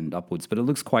 model and upwards, but it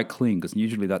looks quite clean because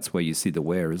usually that's where you see the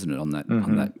wear, isn't it, on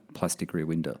that plastic rear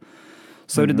window.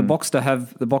 So did the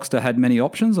Boxster had many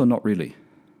options or not really?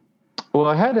 Well,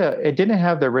 it didn't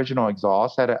have the original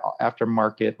exhaust. It had an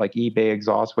aftermarket like eBay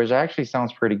exhaust, which actually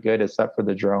sounds pretty good, except for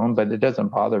the drone. But it doesn't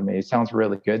bother me. It sounds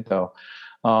really good though.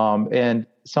 And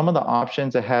some of the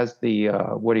options, it has the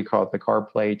what do you call it, the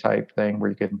CarPlay type thing where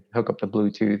you can hook up the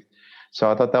Bluetooth. So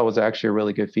I thought that was actually a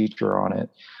really good feature on it.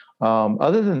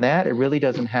 Other than that, it really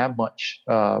doesn't have much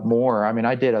more. I mean,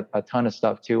 I did a ton of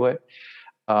stuff to it,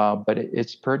 but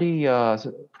it's pretty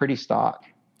stock.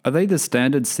 Are they the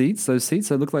standard seats? Those seats,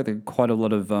 they look like they're quite a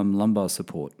lot of lumbar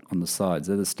support on the sides.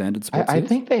 They're the standard sport I seats?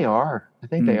 think they are. I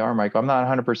think they are, Michael. I'm not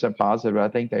 100% positive, but I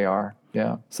think they are.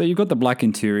 Yeah. So you've got the black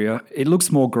interior. It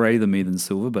looks more grey than me than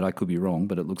silver, but I could be wrong,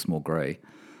 but it looks more grey.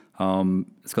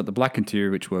 It's got the black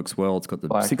interior, which works well. It's got the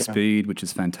Black, yeah. 6-speed, which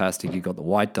is fantastic. You've got the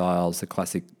white dials, the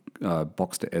classic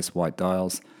Boxster S white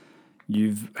dials.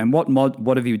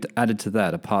 What have you added to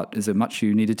that? Apart, is there much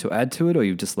you needed to add to it, or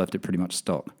you've just left it pretty much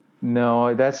stock?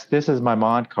 No, this is my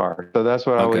mod car. So that's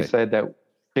what I always Okay. said, that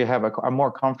I'm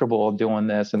more comfortable doing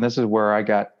this. And this is where I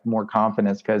got more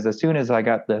confidence, because as soon as I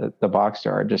got the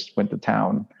Boxster, I just went to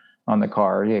town on the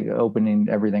car, opening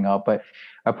everything up. But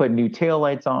I put new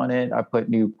taillights on it. I put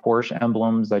new Porsche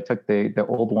emblems. I took the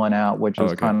old one out, which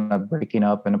was kind of breaking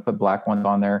up, and I put black ones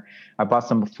on there. I bought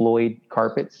some Floyd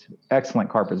carpets,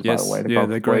 excellent carpets, by the way. Yeah,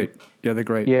 they're great. Yeah, they're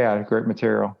great. Yeah, great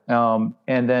material.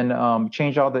 And then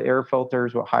changed all the air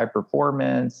filters with high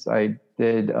performance. I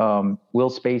did wheel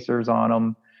spacers on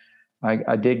them.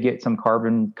 I did get some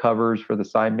carbon covers for the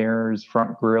side mirrors,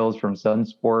 front grills from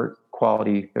Sunsport.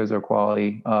 Quality, those are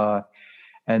quality.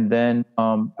 And then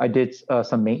I did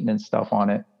some maintenance stuff on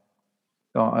it.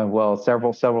 Well,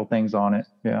 several things on it.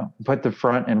 Yeah, put the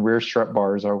front and rear strut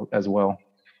bars as well,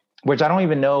 which I don't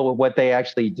even know what they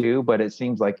actually do, but it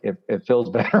seems like it feels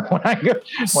better when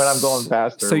I'm going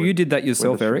faster. So you did that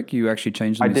yourself, Eric? You actually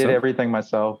changed them I yourself? did everything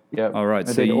myself. Yeah. All right.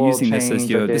 So you're using this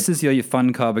as your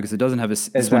fun car because it doesn't have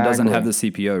this one doesn't have the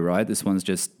CPO, right? This one's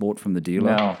just bought from the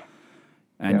dealer. No.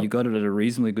 And you got it at a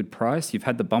reasonably good price. You've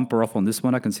had the bumper off on this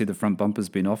one. I can see the front bumper's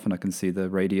been off, and I can see the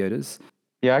radiators.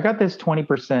 Yeah, I got this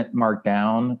 20% marked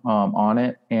down on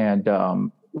it,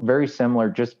 and very similar,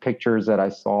 just pictures that I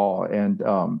saw, and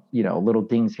little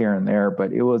dings here and there.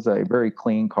 But it was a very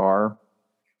clean car.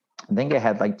 I think it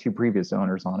had like 2 previous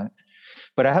owners on it.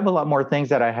 But I have a lot more things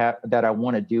that I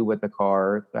want to do with the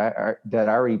car that I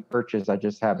already purchased. I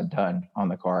just haven't done on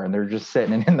the car, and they're just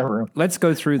sitting in the room. Let's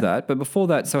go through that. But before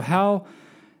that, so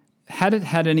had it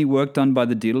had any work done by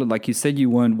the dealer? Like you said, you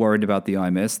weren't worried about the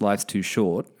IMS. Life's too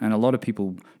short. And a lot of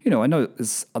people, I know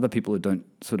there's other people who don't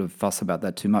sort of fuss about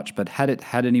that too much, but had it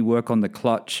had any work on the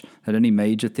clutch? Had any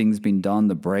major things been done?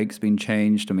 The brakes been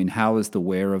changed? I mean, how is the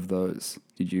wear of those?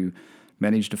 Did you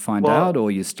manage to find out, or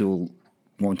you're still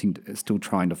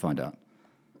trying to find out?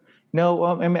 No,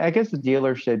 I mean, I guess the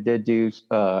dealership did do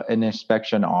an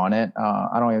inspection on it.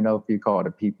 I don't even know if you call it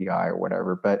a PPI or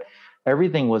whatever, but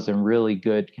everything was in really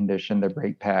good condition. The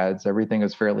brake pads, everything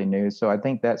was fairly new. So I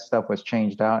think that stuff was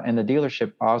changed out. And the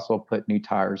dealership also put new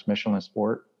tires, Michelin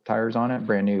Sport tires on it,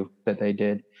 brand new that they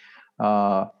did.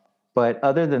 But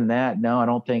other than that, no, I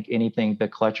don't think anything. The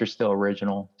clutch is still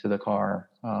original to the car,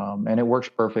 and it works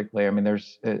perfectly. I mean,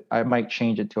 I might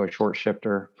change it to a short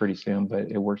shifter pretty soon, but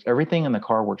it works. Everything in the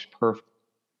car works perfect.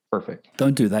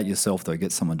 Don't do that yourself, though.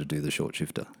 Get someone to do the short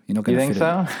shifter. You're not going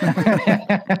to fit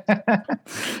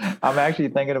it. I'm actually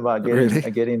thinking about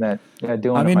getting that,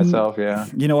 doing it myself. Yeah.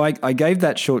 I gave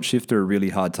that short shifter a really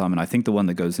hard time, and I think the one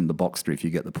that goes in the Boxster, if you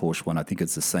get the Porsche one, I think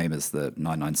it's the same as the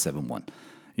 997 one.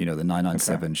 The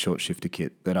 997 short shifter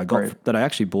kit that I got, that I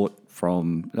actually bought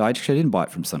I didn't buy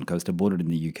it from Suncoast. I bought it in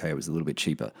the UK. It was a little bit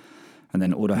cheaper. And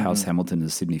then Autohouse Hamilton in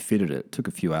Sydney fitted it. It took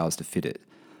a few hours to fit it.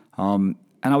 And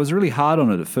I was really hard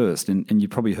on it at first. And you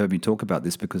probably heard me talk about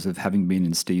this because of having been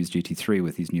in Steve's GT3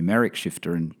 with his numeric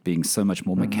shifter and being so much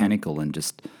more mechanical and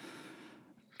just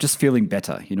feeling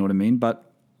better. You know what I mean? But,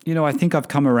 I think I've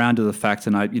come around to the fact,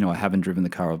 and I haven't driven the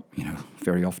car,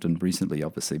 very often recently,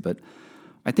 obviously, but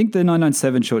I think the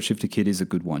 997 short shifter kit is a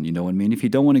good one. You know what I mean? If you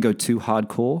don't want to go too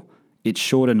hardcore, it's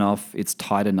short enough, it's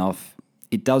tight enough.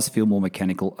 It does feel more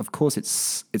mechanical. Of course,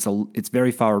 it's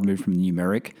very far removed from the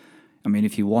numeric. I mean,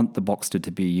 if you want the Boxster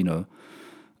to be,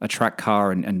 a track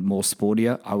car and more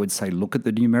sportier, I would say look at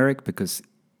the numeric because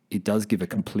it does give a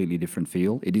completely different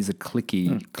feel. It is a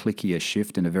clickier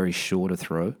shift and a very shorter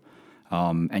throw.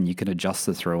 And you can adjust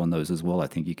the throw on those as well. I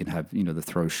think you can have, the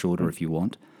throw shorter if you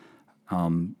want.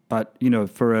 But,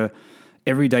 for a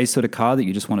everyday sort of car that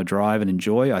you just want to drive and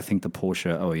enjoy, I think the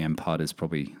Porsche OEM part is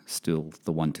probably still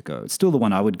the one to go. It's still the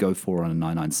one I would go for on a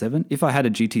 997. If I had a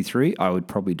GT3, I would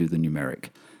probably do the numeric.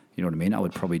 You know what I mean? I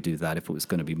would probably do that if it was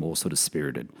going to be more sort of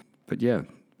spirited. But yeah,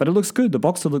 but it looks good. The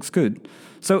Boxster looks good.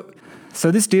 So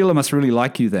this dealer must really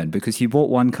like you then, because you bought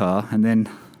one car and then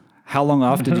how long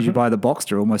after did you buy the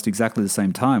Boxster? Almost exactly the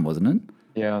same time, wasn't it?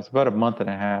 Yeah, it's about a month and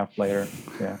a half later.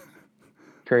 Yeah.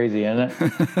 Crazy, isn't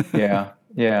it?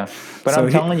 Yeah. But so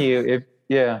I'm telling you,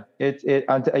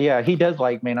 he does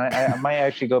like me, and I might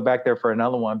actually go back there for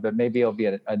another one, but maybe it'll be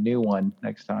a new one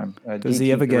next time. Does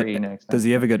he ever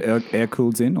get air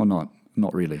cooled in or not?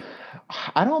 Not really.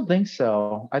 I don't think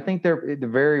so. I think they're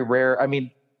very rare. I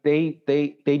mean, they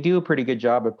do a pretty good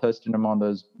job of posting them on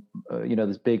those,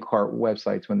 those big car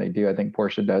websites when they do. I think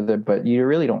Porsche does it, but you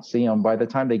really don't see them. By the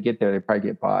time they get there, they probably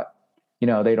get bought.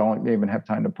 They don't even have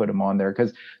time to put them on there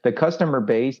because the customer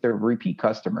base, they're repeat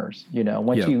customers.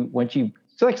 Once you,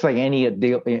 it's like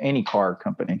any car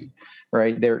company,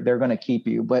 right? They're going to keep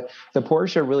you, but the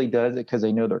Porsche really does it because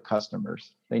they know their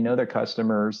customers. They know their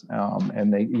customers,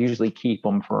 and they usually keep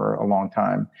them for a long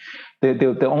time.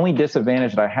 The only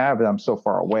disadvantage that I have is I'm so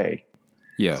far away.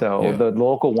 Yeah. So the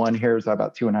local one here is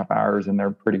about 2.5 hours, and they're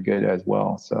pretty good as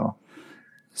well. So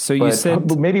you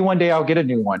said maybe one day I'll get a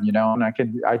new one, and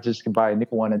I just can buy a new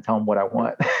one and tell them what I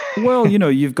want. Well,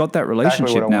 you've got that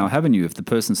relationship now, haven't you? If the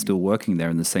person's still working there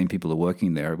and the same people are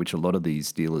working there, which a lot of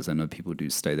these dealers, I know people do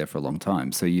stay there for a long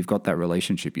time. So you've got that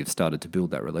relationship. You've started to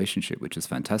build that relationship, which is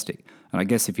fantastic. And I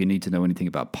guess if you need to know anything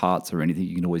about parts or anything,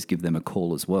 you can always give them a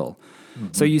call as well. Mm-hmm.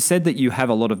 So you said that you have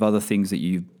a lot of other things that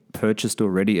you've purchased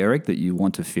already, Eric, that you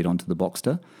want to fit onto the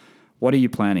Boxster. What are you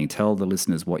planning? Tell the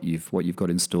listeners what you've got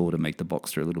in store to make the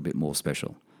Boxster a little bit more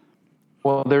special.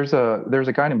 Well, there's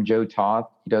a guy named Joe Toth.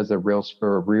 He does a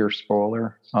rear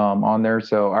spoiler on there.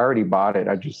 So I already bought it.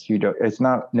 It's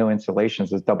not no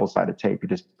installations. It's double-sided tape. You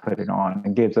just put it on.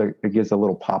 It gives a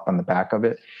little pop on the back of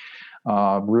it.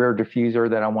 Rear diffuser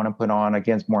that I want to put on.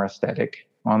 Again, it's more aesthetic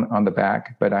on the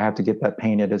back, but I have to get that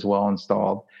painted as well,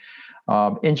 installed.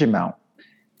 Engine mount.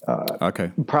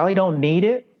 Okay. Probably don't need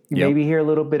it. Yep. Maybe hear a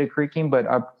little bit of creaking, but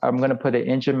I'm going to put an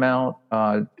engine mount.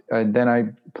 And then I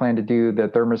plan to do the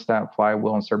thermostat,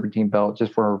 flywheel, and serpentine belt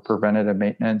just for preventative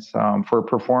maintenance. For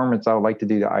performance, I would like to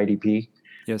do the IDP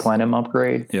Plenum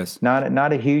upgrade. Yes.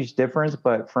 Not a huge difference,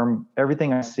 but from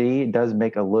everything I see, it does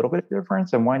make a little bit of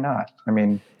difference. And why not? I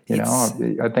mean,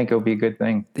 I think it'll be a good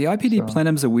thing. The IPD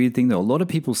Plenum's a weird thing, though. A lot of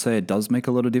people say it does make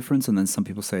a lot of difference, and then some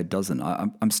people say it doesn't.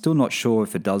 I'm still not sure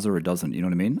if it does or it doesn't. You know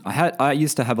what I mean? I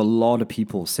used to have a lot of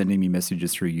people sending me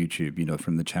messages through YouTube,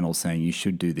 from the channel saying, you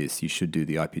should do this, you should do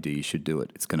the IPD, you should do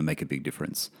it. It's going to make a big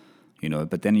difference,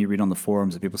 But then you read on the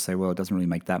forums and people say, well, it doesn't really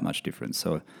make that much difference.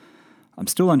 So I'm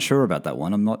still unsure about that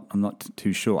one. I'm not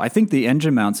too sure. I think the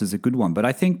engine mounts is a good one, but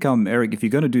I think, Eric, if you're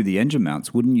going to do the engine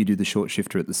mounts, wouldn't you do the short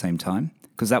shifter at the same time?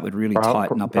 Because that would really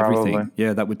tighten up everything.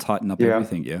 Yeah, that would tighten up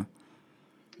everything. Yeah.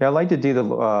 Yeah, I like to do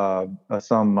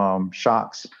some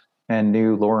shocks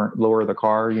and lower the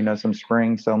car. Some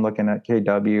springs. So I'm looking at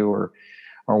KW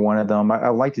or one of them. I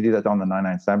like to do that on the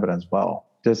 997 as well.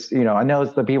 Just, I know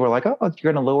the people are like, oh,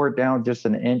 you're going to lower it down just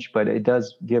an inch, but it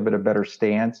does give it a better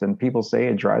stance. And people say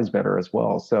it drives better as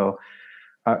well. So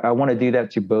I want to do that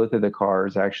to both of the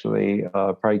cars, actually,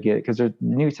 probably because there's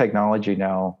new technology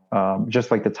now,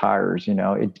 just like the tires,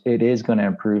 it is going to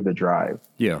improve the drive.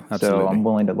 Yeah, absolutely. So I'm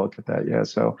willing to look at that. Yeah.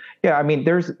 So, I mean,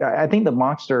 I think the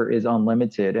Boxster is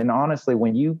unlimited. And honestly,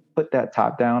 when you put that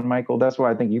top down, Michael, that's why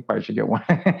I think you probably should get one.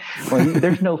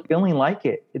 There's no feeling like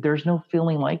it. There's no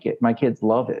feeling like it. My kids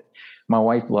love it. My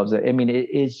wife loves it. I mean,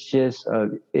 it's just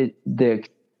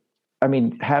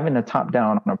having a top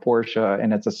down on a Porsche,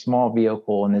 and it's a small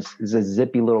vehicle and it's a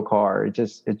zippy little car.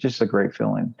 It's just a great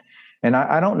feeling. And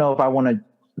I don't know if I want to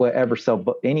will ever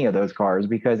sell any of those cars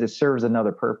because it serves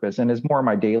another purpose and it's more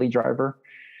my daily driver.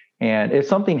 And if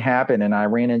something happened and I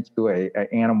ran into a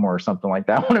animal or something like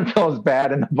that, I wouldn't feel as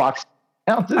bad in the box.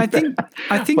 I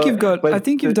think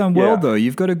you've done well though.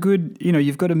 You've got a good,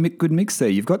 you've got a good mix there.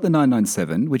 You've got the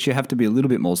 997, which you have to be a little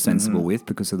bit more sensible with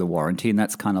because of the warranty, and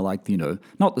that's kind of like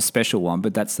not the special one,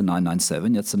 but that's the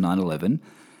 997. That's the 911,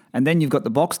 and then you've got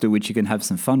the Boxster, which you can have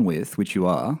some fun with, which you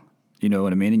are. You know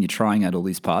what I mean? And you're trying out all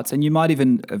these parts, and you might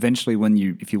even eventually, when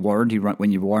your warranty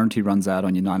runs out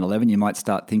on your 911, you might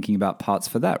start thinking about parts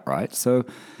for that, right? So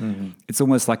it's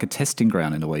almost like a testing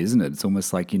ground in a way, isn't it? It's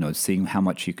almost like seeing how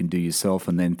much you can do yourself,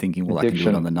 and then thinking, well, I can do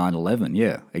it on the 911.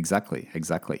 Yeah, exactly.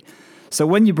 So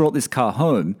when you brought this car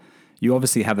home, you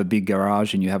obviously have a big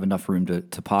garage and you have enough room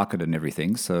to park it and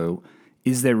everything. So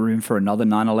is there room for another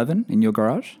 911 in your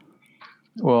garage?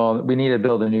 Well, we need to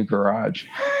build a new garage.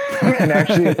 And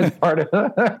actually, as part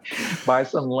of buy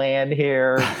some land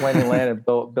here, plenty of land, and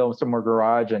build some more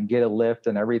garage and get a lift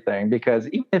and everything. Because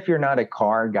even if you're not a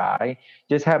car guy,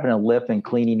 just having a lift and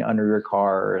cleaning under your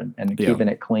car and keeping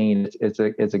it clean, it's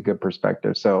a good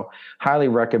perspective. So highly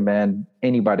recommend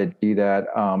anybody to do that.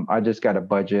 I just got to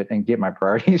budget and get my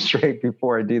priorities straight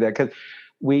before I do that, because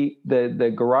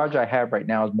the garage I have right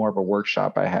now is more of a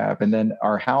workshop I have, and then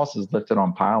our house is lifted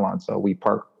on pylons, so we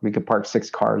could park 6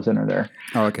 cars in there.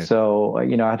 Oh, okay. So I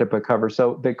had to put cover.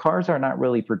 So the cars are not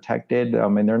really protected,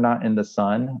 and they're not in the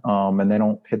sun, and they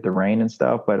don't hit the rain and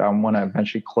stuff. But I want to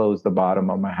eventually close the bottom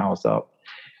of my house up,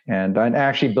 and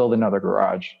actually build another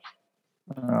garage.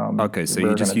 Okay, so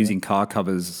you're just using car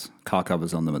covers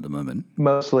on them at the moment,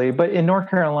 mostly. But in North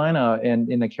Carolina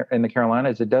and in the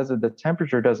Carolinas, the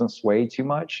temperature doesn't sway too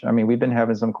much. I mean, we've been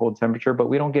having some cold temperature, but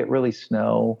we don't get really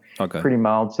snow. Okay. Pretty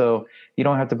mild, so you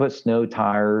don't have to put snow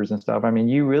tires and stuff. I mean,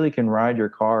 you really can ride your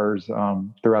cars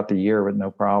throughout the year with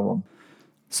no problem.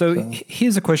 So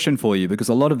here's a question for you, because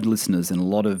a lot of listeners and a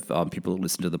lot of people that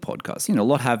listen to the podcast, a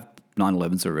lot have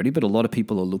 911s already, but a lot of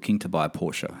people are looking to buy a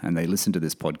Porsche, and they listen to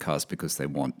this podcast because they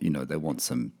want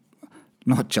some,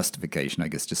 not justification, I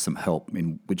guess, just some help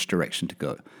in which direction to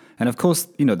go. And of course,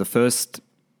 the first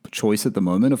choice at the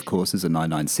moment, of course, is a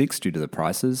 996 due to the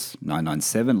prices.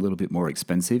 997 a little bit more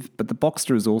expensive, but the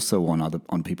Boxster is also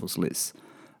on people's lists,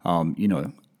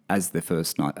 as their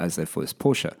first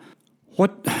Porsche.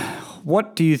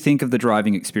 What do you think of the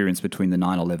driving experience between the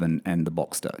 911 and the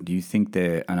Boxster? Do you think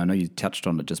and I know you touched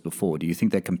on it just before, do you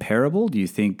think they're comparable? Do you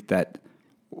think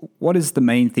what is the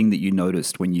main thing that you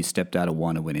noticed when you stepped out of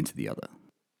one and went into the other?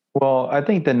 Well, I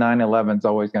think the 911 is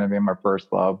always going to be my first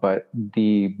love, but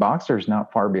the Boxster is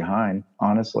not far behind,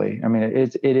 honestly. I mean,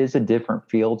 it is a different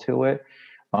feel to it,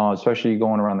 especially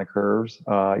going around the curves.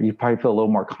 You probably feel a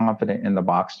little more confident in the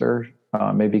Boxster,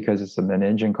 maybe because it's a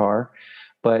mid-engine car.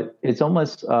 But it's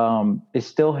almost, it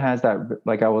still has that,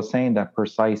 like I was saying, that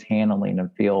precise handling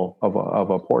and feel of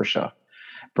a Porsche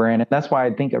brand. And that's why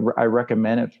I think I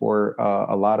recommend it for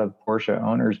a lot of Porsche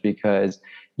owners, because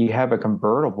you have a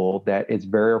convertible that is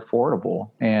very affordable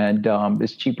and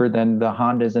it's cheaper than the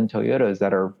Hondas and Toyotas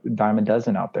that are dime a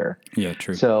dozen out there. Yeah,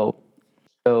 true. So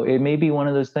it may be one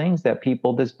of those things that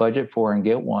people just budget for and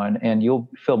get one, and you'll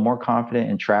feel more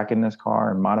confident in tracking this car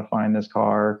and modifying this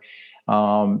car.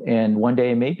 And one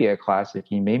day it may be a classic.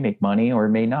 You may make money or it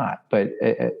may not, but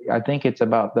I think it's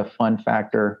about the fun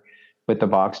factor with the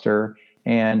Boxster.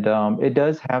 And it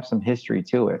does have some history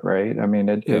to it, right? I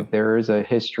mean, there is a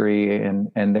history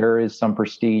and there is some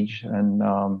prestige in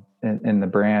the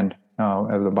brand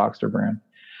of the Boxster brand.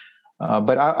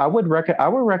 But I would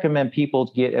recommend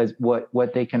people get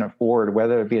what they can afford,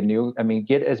 whether it be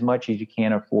get as much as you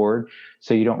can afford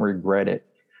so you don't regret it.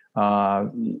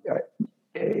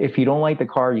 If you don't like the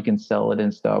car, you can sell it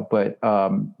and stuff, but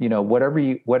whatever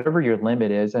your limit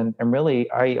is, and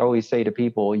really, I always say to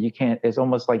people, it's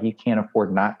almost like you can't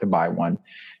afford not to buy one,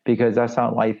 because that's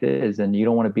how life is, and you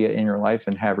don't want to be in your life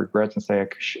and have regrets and say, I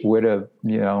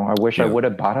wish I would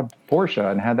have bought a Porsche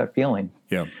and had that feeling.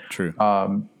 Yeah, true.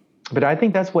 But I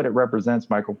think that's what it represents,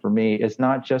 Michael, for me. It's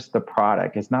not just the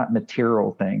product, it's not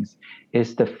material things,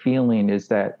 it's the feeling, is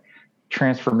that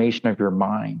transformation of your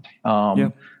mind.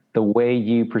 The way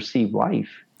you perceive life,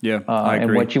 I agree.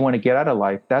 and what you want to get out of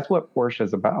life. That's what Porsche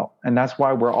is about, and that's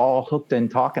why we're all hooked in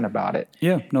talking about it. I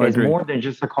agree. It's more than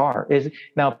just a car.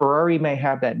 Now Ferrari may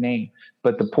have that name,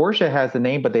 but the Porsche has the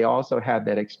name, but they also have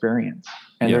that experience,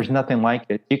 and there's nothing like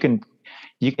it. You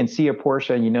can see a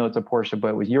Porsche and it's a Porsche,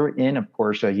 but when you're in a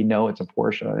Porsche, it's a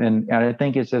Porsche, and I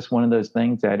think it's just one of those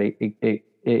things that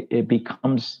it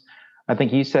becomes. I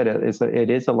think you said it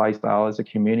is a lifestyle, it's a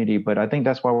community, but I think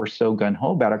that's why we're so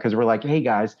gung-ho about it, because we're like, hey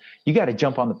guys, you got to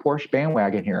jump on the Porsche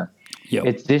bandwagon here. Yeah.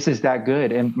 This is that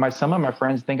good. And some of my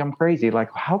friends think I'm crazy. Like,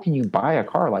 how can you buy a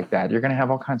car like that? You're going to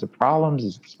have all kinds of problems.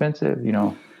 It's expensive,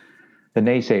 the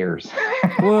naysayers.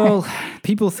 Well,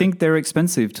 people think they're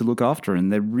expensive to look after, and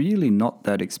they're really not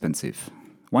that expensive.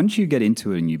 Once you get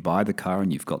into it and you buy the car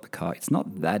and you've got the car, it's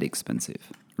not that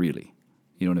expensive, really.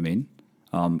 You know what I mean?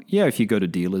 Yeah, if you go to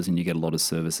dealers and you get a lot of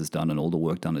services done and all the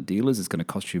work done at dealers, it's going to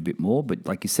cost you a bit more. But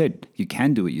like you said, you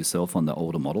can do it yourself on the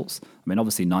older models. I mean,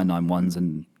 obviously 991s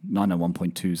and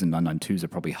 991.2s and 992s are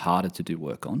probably harder to do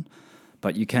work on.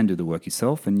 But you can do the work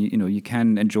yourself, and you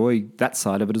can enjoy that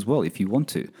side of it as well if you want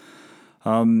to.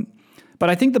 But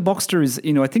I think the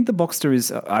Boxster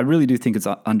is, I really do think it's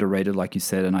underrated, like you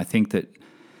said. And I think that,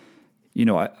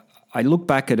 I look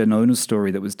back at an owner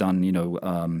story that was done,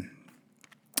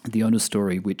 the owner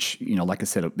story, which, like I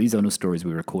said, these owner stories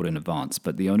we record in advance,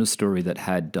 but the owner story that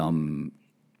had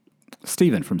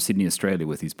Stephen from Sydney, Australia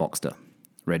with his Boxster,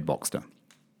 red Boxster.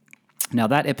 Now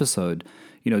that episode,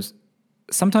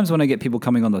 sometimes when I get people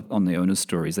coming on the owner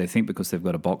stories, they think because they've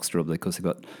got a Boxster or because they've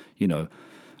got,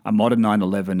 a modern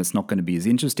 911, it's not going to be as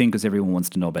interesting because everyone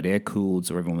wants to know about air cooleds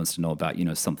or everyone wants to know about,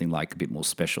 something like a bit more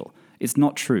special. It's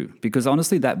not true, because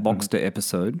honestly, that Boxster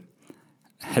episode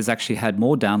has actually had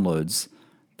more downloads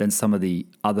than some of the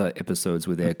other episodes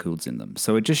with air cooleds in them.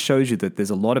 So it just shows you that there's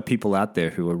a lot of people out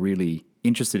there who are really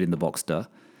interested in the Boxster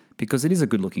because it is a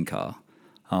good looking car.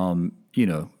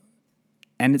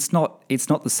 And it's not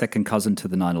the second cousin to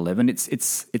the 911.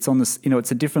 It's on this,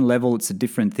 it's a different level, it's a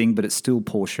different thing, but it's still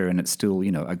Porsche and it's still,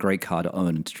 a great car to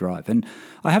own and to drive. And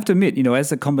I have to admit,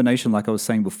 as a combination, like I was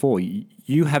saying before,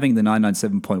 you having the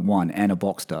 997.1 and a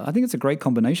Boxster, I think it's a great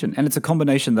combination. And it's a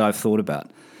combination that I've thought about.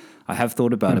 I have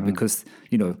thought about it because,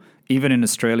 even in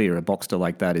Australia, a Boxster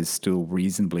like that is still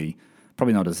reasonably,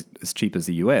 probably not as cheap as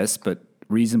the US, but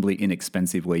reasonably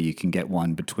inexpensive, where you can get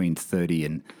one between 30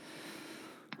 and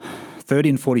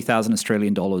 40,000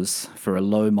 Australian dollars for a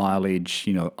low mileage,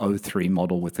 03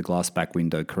 model with the glass back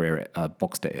window Carrera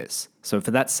Boxster S. So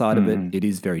for that side of it, it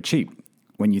is very cheap.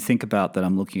 When you think about that,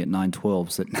 I'm looking at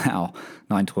 912s that now,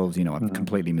 912s, I've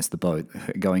completely missed the boat,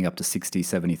 going up to 60,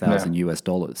 70,000 US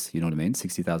dollars. You know what I mean?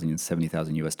 60,000 and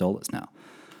 70,000 US dollars now.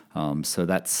 So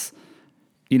that's,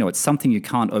 it's something you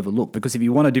can't overlook, because if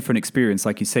you want a different experience,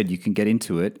 like you said, you can get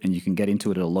into it and you can get into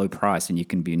it at a low price and you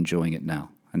can be enjoying it now.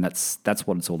 And that's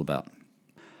what it's all about.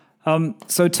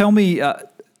 So tell me,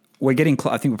 we're getting,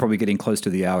 I think we're probably getting close to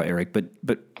the hour, Eric, but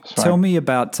tell me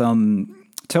about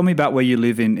where you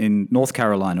live in North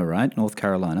Carolina, right? North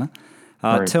Carolina.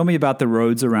 Right. Tell me about the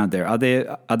roads around there. Are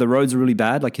the roads really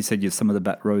bad? Like you said, some of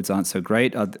the roads aren't so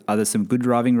great. Are there some good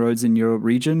driving roads in your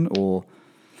region, or?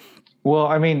 Well,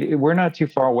 I mean, we're not too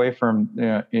far away from,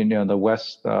 the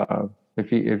West.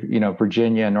 If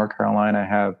Virginia and North Carolina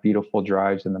have beautiful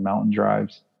drives and the mountain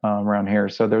drives around here.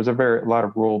 So there's a lot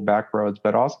of rural back roads,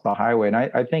 but also the highway. And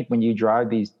I think when you drive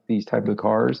these type of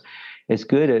cars, it's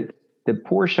good at the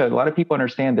Porsche. A lot of people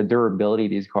understand the durability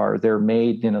of these cars. They're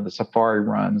made, the safari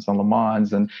runs on Le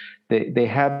Mans, and they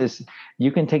have this,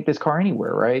 you can take this car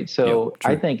anywhere, right? So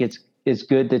I think it's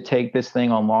good to take this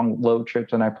thing on long road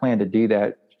trips. And I plan to do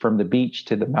that from the beach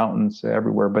to the mountains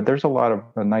everywhere. But there's a lot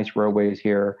of nice roadways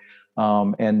here.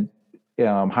 And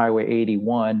Highway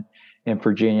 81 in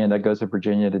Virginia that goes to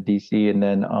Virginia to DC, and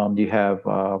then you have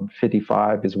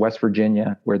 55 is West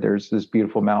Virginia, where there's this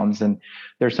beautiful mountains, and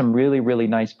there's some really, really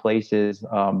nice places,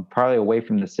 probably away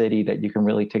from the city, that you can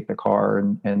really take the car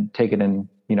and take it in,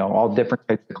 all different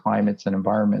types of climates and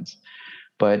environments.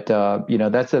 But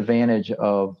that's the advantage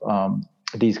of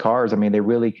these cars. I mean,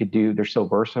 they're so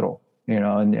versatile.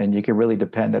 And you can really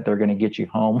depend that they're going to get you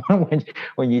home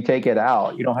when you take it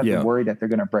out. You don't have to worry that they're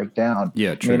going to break down.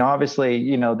 Yeah, true. I mean,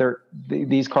 obviously,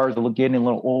 these cars are getting a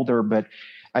little older, but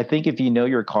I think if you know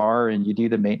your car and you do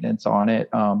the maintenance on it,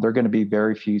 there are going to be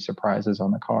very few surprises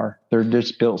on the car. They're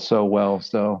just built so well.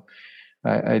 So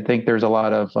I think there's a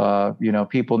lot of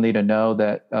people need to know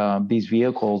that these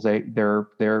vehicles they're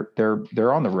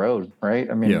on the road, right?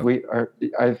 I mean,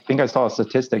 I think I saw a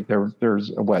statistic. There's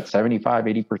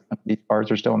 75-80% of these cars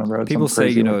are still on the road. People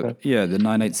say the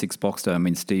 986 Boxster. I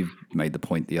mean, Steve made the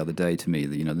point the other day to me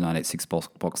that the 986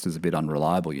 Boxster is a bit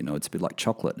unreliable. It's a bit like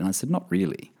chocolate, and I said, not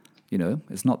really.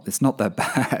 It's not that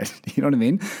bad. You know what I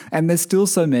mean? And there's still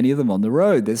so many of them on the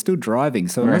road. They're still driving.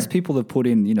 So unless people have put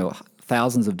in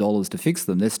thousands of dollars to fix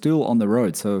them, they're still on the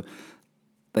road. So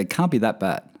they can't be that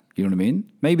bad. You know what I mean?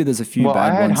 Maybe there's a few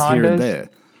bad ones here and there.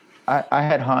 I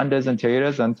had Hondas and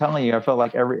Toyotas. I'm telling you, I felt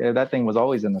like that thing was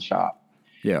always in the shop.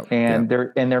 Yeah. And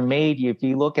they're made, if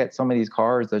you look at some of these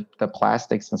cars, the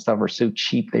plastics and stuff are so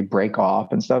cheap, they break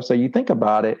off and stuff. So you think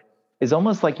about it, it's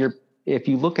almost like you're if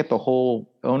you look at the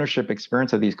whole ownership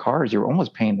experience of these cars, you're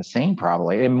almost paying the same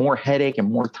probably, and more headache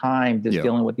and more time just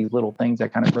dealing with these little things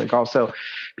that kind of break off. So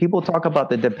people talk about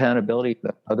the dependability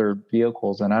of other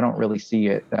vehicles, and I don't really see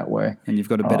it that way. And you've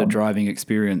got a better driving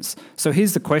experience. So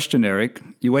here's the question, Eric.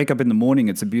 You wake up in the morning,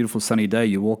 it's a beautiful sunny day.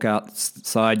 You walk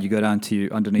outside, you go down to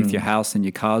underneath your house, and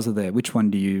your cars are there. Which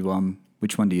one do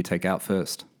you take out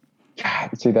first?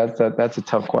 God, see, that's a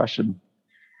tough question.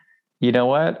 You know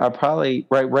what? I probably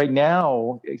right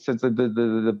now, since the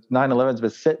 911's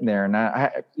been sitting there, and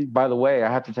by the way,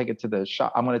 I have to take it to the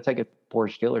shop. I'm going to take it to the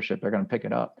Porsche dealership. They're going to pick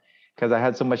it up because I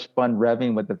had so much fun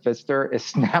revving with the Fister. It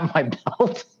snapped my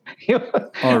belt.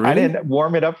 Oh, really? I didn't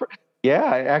warm it up. Yeah,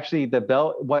 actually, the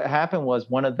belt. What happened was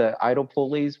one of the idle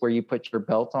pulleys where you put your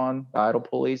belt on, the idle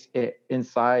pulleys.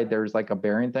 Inside there's like a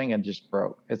bearing thing and just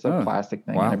broke. It's a plastic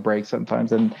thing and it breaks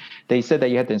sometimes. And they said that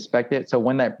you had to inspect it. So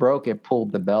when that broke, it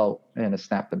pulled the belt and it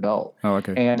snapped the belt. Oh,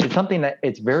 okay. And it's something that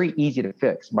it's very easy to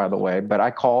fix, by the way. But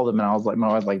I called them and I was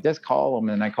like, just call them.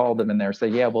 And I called them and they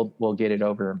said, yeah, we'll get it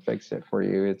over and fix it for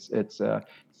you. It's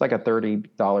like a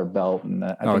 $30 belt, and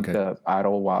I think the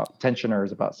idle tensioner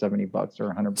is about $70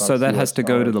 or $100. So that has to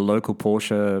go to the local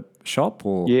Porsche shop,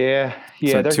 or yeah,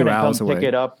 so they're going to come away. pick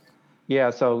it up.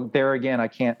 Yeah, so there again,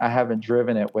 I haven't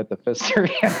driven it with the Fister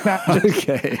yet.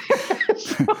 Okay.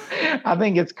 So I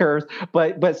think it's cursed,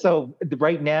 but so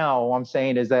right now I'm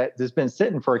saying is that it's been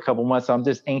sitting for a couple months. So I'm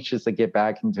just anxious to get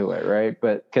back into it, right?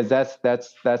 But because that's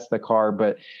the car.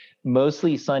 But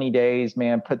mostly sunny days,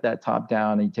 man, put that top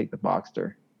down and you take the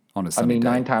Boxster. On a sunny day,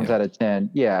 9 times out of 10.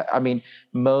 Yeah. I mean,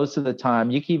 most of the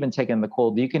time you can even take in the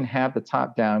cold, you can have the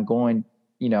top down going,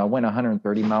 I went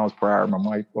 130 miles per hour.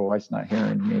 My wife's not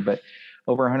hearing me, but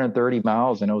over 130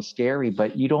 miles, and it was scary,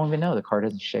 but you don't even know the car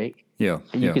doesn't shake. Yeah.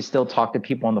 You can still talk to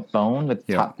people on the phone with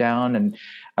the top down. And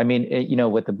I mean,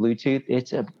 with the Bluetooth,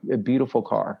 it's a beautiful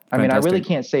car. I mean, I really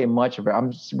can't say much about it.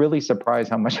 I'm really surprised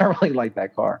how much I really like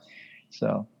that car.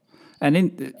 So, and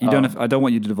I don't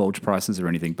want you to divulge prices or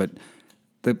anything, but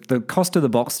the cost of the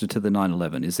Boxster to the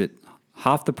 911, is it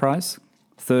half the price,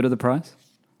 third of the price?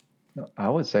 I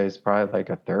would say it's probably like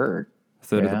a third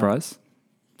of the price.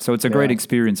 So it's a great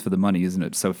experience for the money, isn't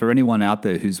it? So for anyone out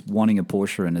there who's wanting a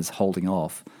Porsche and is holding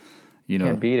off,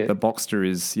 can't beat it. the Boxster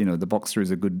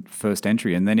is a good first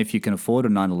entry. And then if you can afford a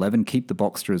 911, keep the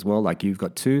Boxster as well. Like you've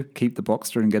got two, keep the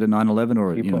Boxster and get a 911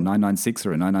 or a 996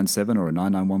 or a 997 or a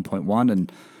 991.1,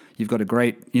 and you've got a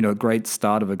great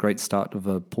start of a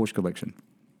Porsche collection.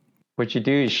 What you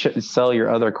do is sell your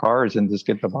other cars and just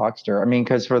get the Boxster. I mean,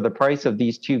 because for the price of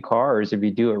these two cars, if you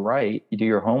do it right, you do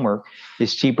your homework,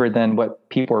 it's cheaper than what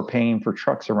people are paying for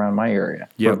trucks around my area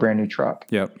for a brand new truck.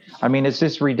 Yep. I mean, it's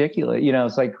just ridiculous.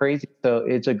 It's like crazy. So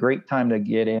it's a great time to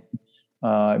get in.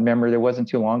 Remember, there wasn't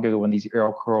too long ago when these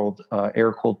air-cooled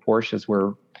Porsches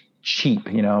were cheap,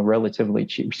 relatively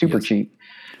cheap, super cheap.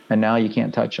 And now you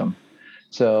can't touch them.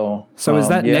 So is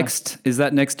that next? Is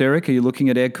that next, Eric? Are you looking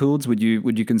at air cooleds? Would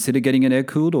you consider getting an air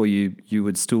cooled, or you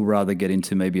would still rather get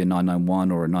into maybe a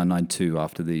 991 or a 992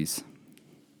 after these?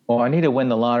 Well, I need to win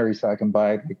the lottery so I can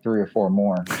buy like 3 or 4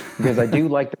 more, because I do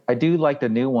like the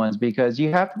new ones, because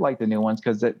you have to like the new ones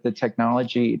because the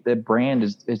technology, the brand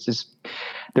it's just,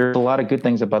 there's a lot of good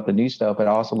things about the new stuff, but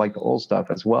I also like the old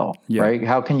stuff as well. Yeah. Right?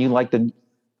 How can you like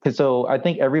so I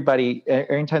think everybody,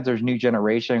 anytime there's new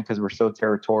generation, because we're so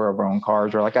territorial of our own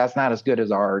cars, we're like, that's not as good as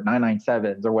our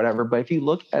 997s or whatever. But if you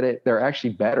look at it, they're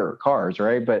actually better cars,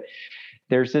 right? But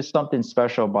there's just something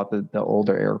special about the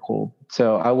older air cooled.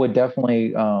 So I would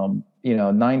definitely,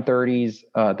 930s,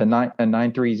 the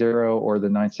 930 or the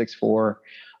 964.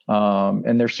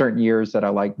 And there's certain years that I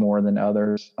like more than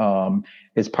others.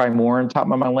 It's probably more on top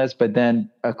of my list, but then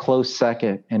a close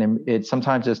second, and it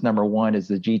sometimes it's number one, is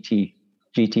the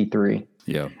GT3.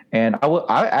 Yeah. And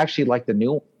I actually like the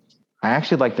new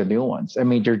ones. I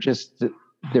mean,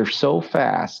 they're so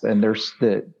fast, and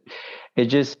the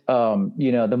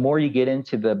more you get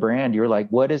into the brand, you're like,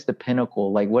 what is the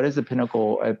pinnacle? Like, what is the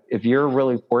pinnacle? If you're a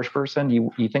really Porsche person,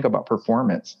 you think about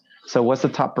performance. So what's the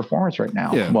top performance right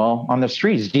now? Yeah. Well, on the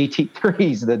streets,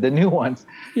 GT3s, the new ones.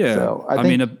 Yeah. So I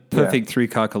mean, a perfect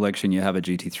 3-car collection. You have a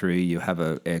GT3, you have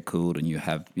a air cooled, and you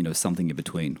have, something in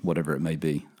between, whatever it may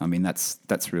be. I mean, that's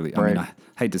really, I mean, I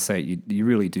hate to say it, you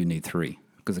really do need 3,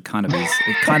 because it kind of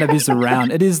is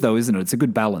around. It is though, isn't it? It's a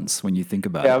good balance when you think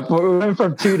about it. Yeah, we went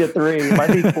from 2 to 3.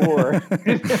 Might be 4.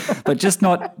 But just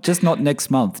not next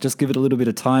month. Just give it a little bit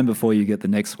of time before you get the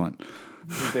next one.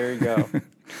 There you go.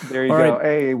 There you All go. right.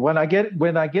 Hey, when I get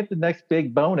the next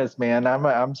big bonus, man,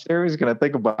 I'm seriously gonna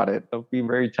think about it. It'll be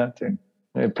very tempting.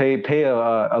 Pay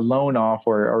a loan off,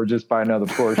 or just buy another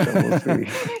Porsche. We'll see.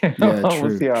 Yeah,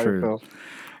 We'll see how it goes.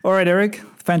 All right, Eric.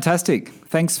 Fantastic.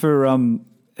 Thanks for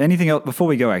anything else before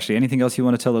we go, actually. Anything else you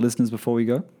want to tell the listeners before we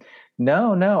go?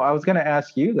 No, no. I was going to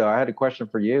ask you though. I had a question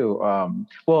for you.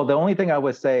 Well, the only thing I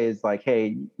would say is like,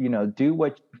 hey,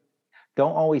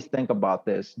 don't always think about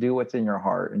this. Do what's in your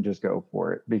heart and just go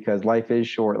for it, because life is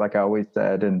short, like I always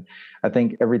said. And I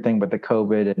think everything but the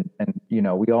COVID and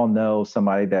we all know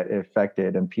somebody that it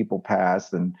affected and people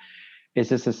passed, and it's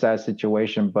just a sad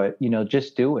situation, but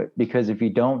just do it, because if you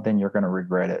don't, then you're going to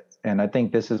regret it. And I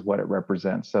think this is what it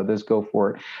represents. So just go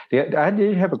for it. I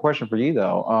did have a question for you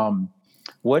though.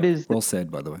 What is well said,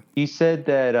 by the way. You said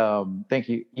that thank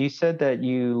you. You said that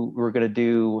you were going to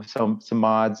do some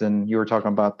mods, and you were talking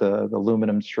about the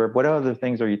aluminum strip. What other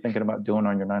things are you thinking about doing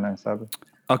on your 997?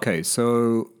 Okay,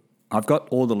 so I've got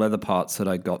all the leather parts that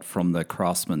I got from the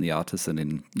craftsman, the artisan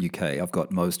in UK. I've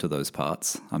got most of those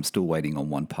parts. I'm still waiting on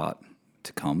one part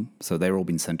to come. So they're all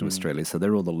been sent to Australia. So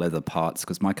they're all the leather parts,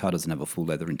 because my car doesn't have a full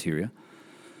leather interior.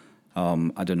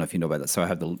 I don't know if you know about that. So I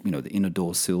have the inner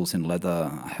door sills in leather.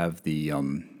 I have the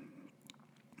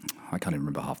I can't even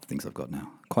remember half the things I've got now.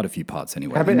 Quite a few parts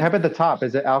anyway. How about the top?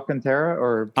 Is it Alcantara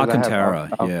or Alcantara?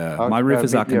 Yeah, my roof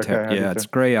is Alcantara. Okay, yeah, it's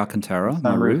grey Alcantara.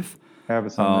 My roof. I have a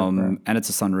sunroof. And it's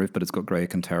a sunroof, but it's got grey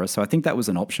Alcantara. So I think that was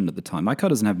an option at the time. My car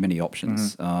doesn't have many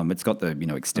options. It's got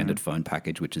the extended phone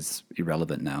package, which is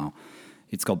irrelevant now.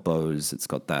 It's got Bose, it's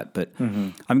got that. But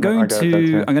I'm going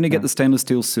to get the stainless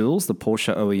steel sills, the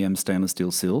Porsche OEM stainless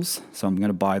steel sills. So I'm going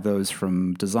to buy those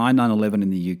from Design 911 in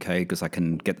the UK, because I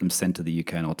can get them sent to the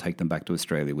UK and I'll take them back to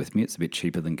Australia with me. It's a bit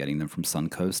cheaper than getting them from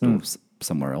Suncoast or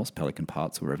somewhere else, Pelican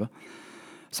Parts or wherever.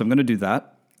 So I'm going to do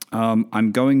that.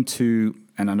 I'm going to,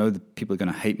 and I know that people are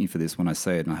going to hate me for this when I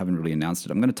say it, and I haven't really announced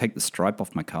it, I'm going to take the stripe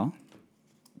off my car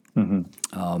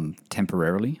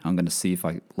temporarily. I'm going to see if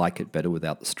I like it better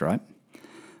without the stripe.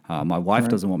 My wife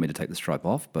doesn't want me to take the stripe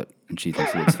off, and she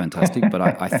thinks it looks fantastic, but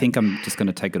I think I'm just going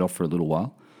to take it off for a little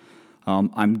while.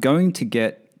 I'm going to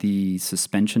get the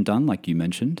suspension done, like you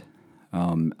mentioned.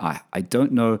 I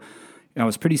don't know. I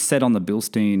was pretty set on the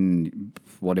Bilstein,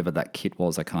 whatever that kit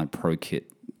was, Pro kit,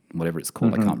 whatever it's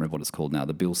called. I can't remember what it's called now.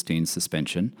 The Bilstein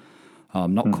suspension,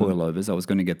 not coilovers. I was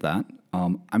going to get that.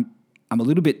 I'm a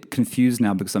little bit confused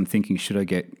now, because I'm thinking, should I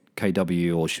get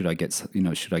KW or should I get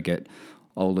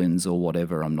Öhlins or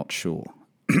whatever? I'm not sure.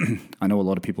 I know a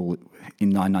lot of people in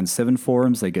 997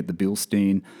 forums, they get the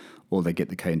Bilstein or they get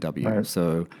the K&W. Right.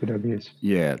 So KWs.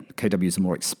 Yeah, KWs are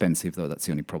more expensive, though. That's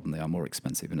the only problem. They are more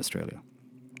expensive in Australia.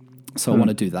 So I want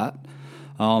to do that.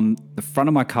 The front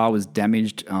of my car was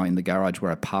damaged in the garage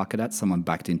where I park it at. Someone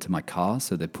backed into my car,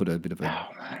 so they put a bit of a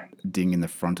ding in the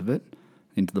front of it,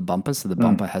 into the bumper. So the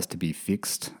bumper has to be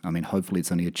fixed. I mean, hopefully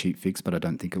it's only a cheap fix, but I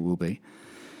don't think it will be.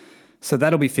 So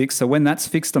that'll be fixed. So when that's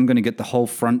fixed, I'm going to get the whole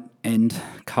front end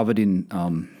covered in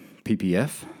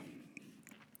PPF.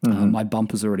 My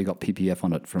bumper's already got PPF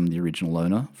on it from the original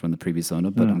owner, from the previous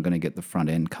owner, but I'm going to get the front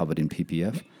end covered in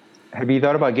PPF. Have you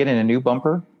thought about getting a new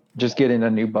bumper? Just getting a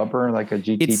new bumper, like a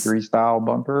GT3 style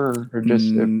bumper, or just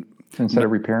instead of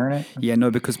repairing it? Yeah,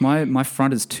 no, because my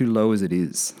front is too low as it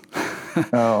is.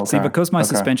 Oh, okay. See, because my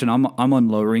suspension, I'm on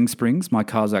lowering springs. My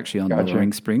car's actually on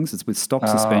lowering springs. It's with stock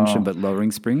suspension, but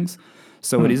lowering springs.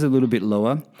 So it is a little bit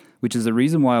lower, which is the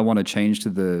reason why I want to change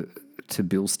to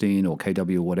Bilstein or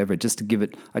KW or whatever, just to give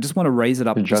it, I just want to raise it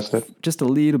up just a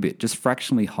little bit, just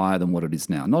fractionally higher than what it is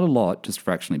now. Not a lot, just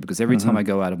fractionally, because every time I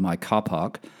go out of my car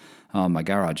park, my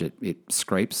garage, it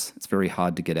scrapes. It's very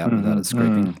hard to get out without it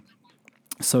scraping.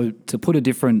 So to put a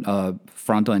different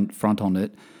front on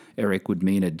it, Eric, would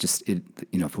mean if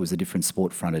it was a different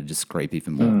sport front, it'd just scrape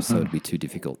even more. So it'd be too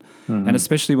difficult. And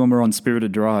especially when we're on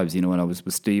spirited drives, when I was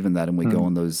with Steve and that, and we go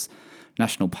on those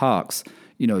national parks,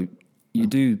 you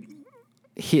do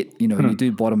hit, you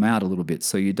do bottom out a little bit.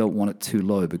 So you don't want it too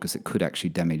low, because it could actually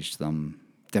damage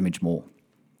more.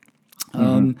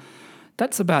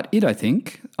 That's about it, I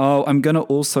think. I'm going to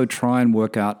also try and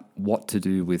work out what to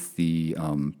do with the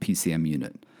PCM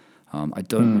unit. I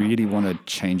don't really want to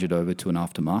change it over to an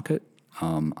aftermarket.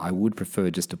 I would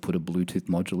prefer just to put a Bluetooth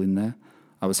module in there.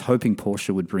 I was hoping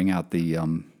Porsche would bring out the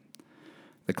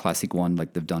classic one,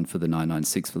 like they've done for the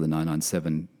 996, for the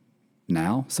 997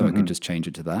 now, so I could just change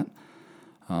it to that.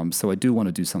 So I do want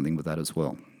to do something with that as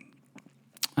well.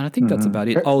 And I think that's about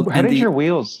it. How did your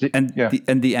wheels? The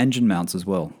engine mounts as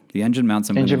well. The engine mounts.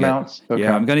 Okay.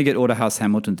 Yeah, I'm going to get Autohaus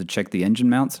Hamilton to check the engine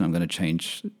mounts, and I'm going to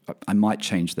change. I might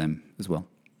change them as well.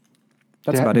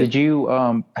 That's about it. Did you,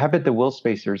 how about the wheel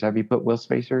spacers? Have you put wheel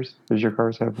spacers? Does your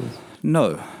cars have wheels?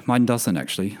 No, mine doesn't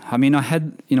actually. I mean, I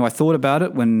had, I thought about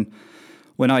it when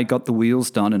I got the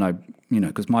wheels done, and I,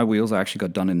 because my wheels I actually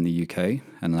got done in the UK,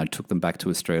 and I took them back to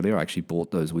Australia. I actually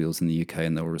bought those wheels in the UK,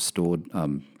 and they were restored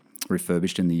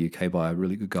refurbished in the UK by a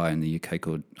really good guy in the UK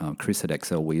called Chris at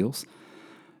XL Wheels.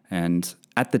 And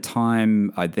at the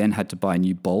time, I then had to buy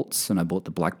new bolts, and I bought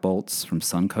the black bolts from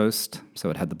Suncoast. So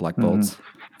it had the black bolts.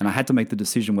 And I had to make the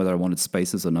decision whether I wanted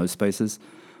spacers or no spacers.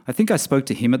 I think I spoke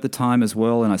to him at the time as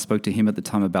well, and I spoke to him at the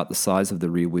time about the size of the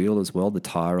rear wheel as well, the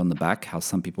tire on the back, how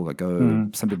some people go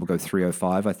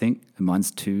 305, I think, and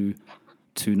mine's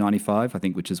 295, I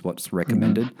think, which is what's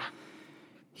recommended.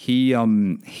 He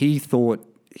thought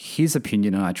his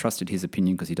opinion, and I trusted his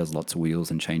opinion because he does lots of wheels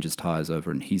and changes tires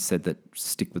over, and he said that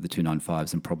stick with the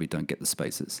 295s and probably don't get the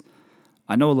spacers.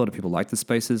 I know a lot of people like the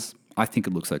spacers. I think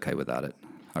it looks okay without it.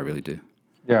 I really do.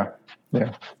 Yeah.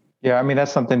 I mean,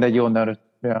 that's something that you'll notice.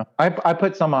 Yeah. I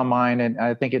put some on mine, and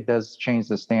I think it does change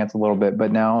the stance a little bit,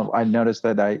 but now I noticed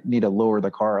that I need to lower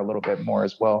the car a little bit more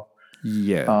as well.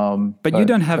 Yeah. But you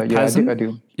don't have PASM? I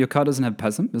do. Your car doesn't have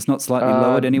PASM? It's not slightly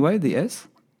lowered anyway, the S?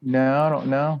 No, I don't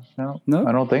know. No,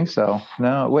 I don't think so.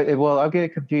 No. Wait, well, I'll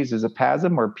get confused. Is it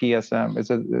PASM or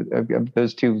PSM?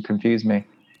 Those two confuse me.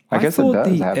 I guess it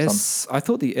does have some. I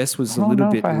thought the S was a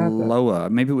little bit lower.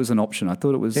 Maybe it was an option. I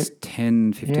thought it was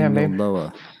 10, 15 mil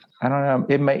lower. I don't know.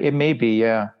 It may be,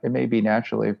 yeah. It may be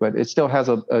naturally, but it still has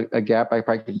a gap. I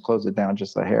probably can close it down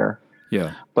just a hair.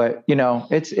 Yeah. But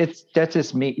that's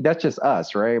just me. That's just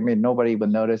us, right? I mean, nobody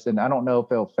would notice, and I don't know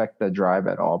if it'll affect the drive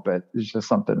at all. But it's just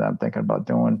something that I'm thinking about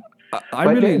doing.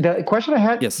 The question I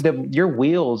had, yes. Your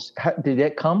wheels, did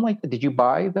it come did you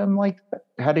buy them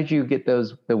how did you get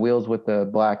the wheels with the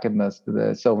black and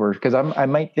the silver? Because I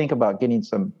might think about getting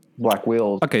some black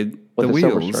wheels. Okay, the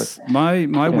wheels. My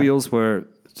wheels were.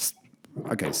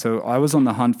 Okay, so I was on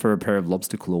the hunt for a pair of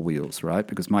lobster claw wheels, right?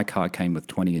 Because my car came with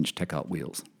 20-inch Tech-Art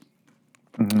wheels.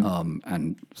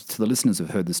 And to the listeners who've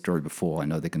heard this story before, I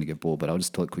know they're going to get bored, but I'll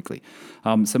just tell it quickly.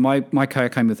 So my car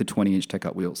came with the 20-inch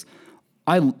Tech-Art wheels.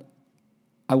 I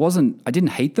didn't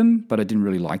hate them, but I didn't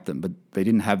really like them. But they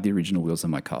didn't have the original wheels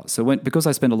on my car. So because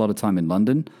I spent a lot of time in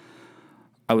London,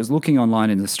 I was looking online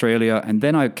in Australia, and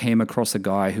then I came across a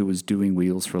guy who was doing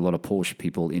wheels for a lot of Porsche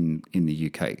people in the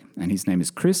UK. And his name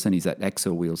is Chris, and he's at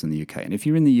XL Wheels in the UK. And if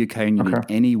you're in the UK and you need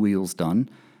any wheels done,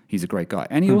 he's a great guy.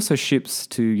 And he also ships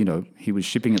to, he was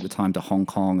shipping at the time to Hong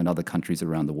Kong and other countries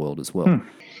around the world as well.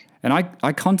 And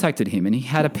I contacted him, and he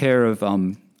had a pair of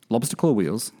lobster claw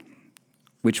wheels,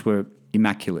 which were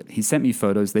immaculate. He sent me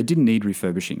photos. They didn't need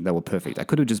refurbishing. They were perfect. I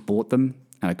could have just bought them,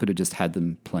 and I could have just had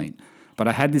them plain. But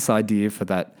I had this idea for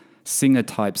that Singer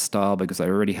type style because I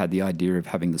already had the idea of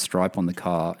having the stripe on the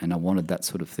car, and I wanted that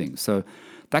sort of thing. So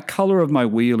that color of my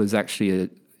wheel is actually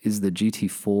is the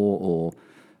GT4 or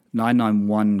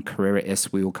 991 Carrera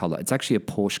S wheel color. It's actually a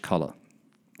Porsche color.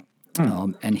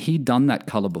 And he'd done that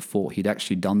color before. He'd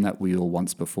actually done that wheel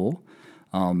once before.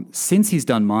 Since he's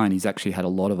done mine, he's actually had a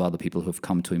lot of other people who have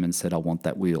come to him and said, I want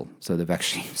that wheel. So they've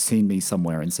actually seen me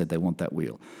somewhere and said they want that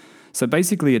wheel. So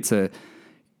basically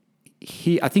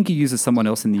I think he uses someone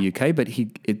else in the UK, but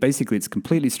it's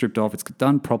completely stripped off. It's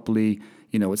done properly.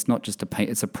 It's not just a paint.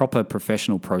 It's a proper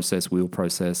professional wheel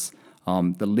process.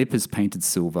 The lip is painted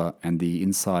silver, and the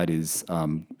inside is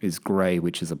grey,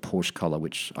 which is a Porsche color,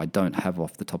 which I don't have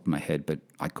off the top of my head, but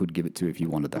I could give it to you if you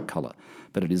wanted that color.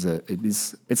 But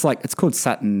it's called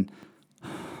satin.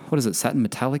 What is it? Satin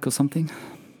metallic or something?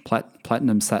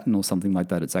 Platinum satin or something like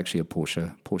that. It's actually a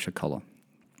Porsche color.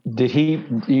 Did he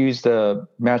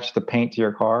match the paint to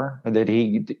your car? Or did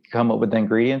he come up with the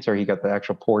ingredients, or he got the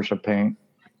actual Porsche paint?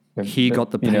 He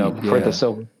got the paint for the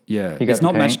silver. Yeah, it's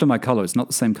not matched to my color. It's not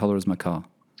the same color as my car.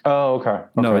 Oh, okay.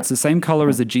 No, it's the same color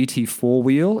as a GT4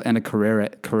 wheel and a Carrera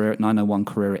 901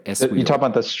 Carrera S wheel. You talking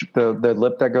about the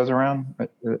lip that goes around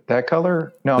that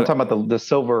color? No, I'm talking about the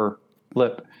silver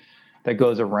lip that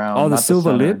goes around. Oh, the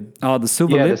silver lip. Oh, the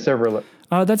silver lip. Yeah, the silver lip.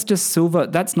 Oh, that's just silver.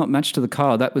 That's not matched to the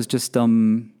car. That was just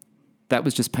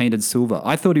painted silver.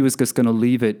 I thought he was just going to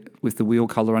leave it with the wheel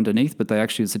color underneath, but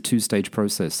it's a 2-stage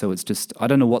process. So it's just, I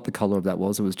don't know what the color of that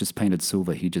was. It was just painted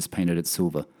silver. He just painted it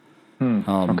silver.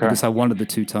 Because I wanted the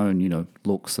two-tone,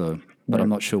 look. So, but I'm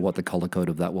not sure what the color code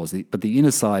of that was. But the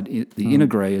inner side, the inner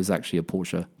gray is actually a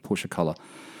Porsche color.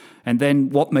 And then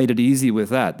what made it easy with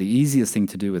that? The easiest thing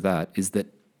to do with that is that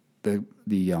the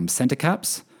center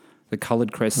caps, the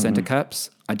colored crest center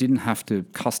caps, I didn't have to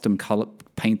custom color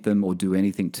paint them or do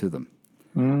anything to them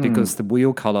because the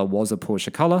wheel color was a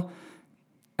Porsche color,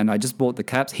 and I just bought the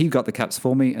caps. He got the caps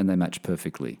for me, and they match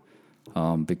perfectly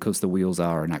because the wheels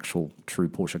are an actual true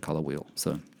Porsche color wheel.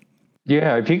 So,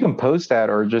 yeah, if you can post that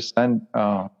or just send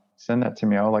that to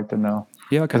me, I would like to know.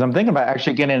 Yeah, okay. Because I'm thinking about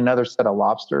actually getting another set of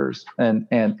lobsters and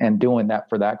doing that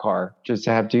for that car, just to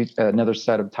have another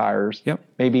set of tires. Yep.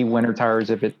 Maybe winter tires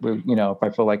if if I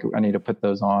feel like I need to put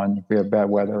those on if we have bad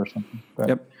weather or something. But,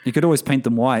 Yep. You could always paint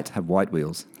them white, have white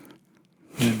wheels.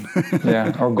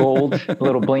 yeah, or gold, a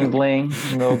little bling bling,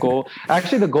 a little gold.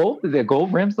 Actually, the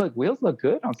gold wheels look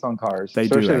good on some cars, They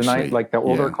do, especially actually. the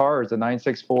older Yeah. cars, the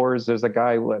 964s. There's a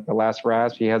guy with the last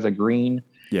Rasp. He has a green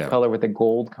Yeah. color with a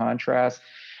gold contrast.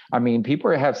 I mean, people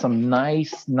have some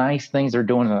nice things they're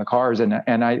doing in the cars, and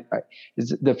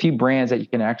it's the few brands that you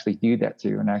can actually do that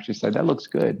to, and actually say that looks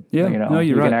good. Yeah, no, you're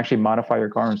you right. can actually modify your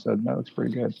car and say that looks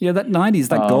pretty good. Yeah, that 90s,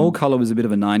 that gold color was a bit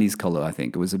of a 90s color, I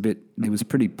think. It was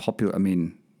pretty popular. I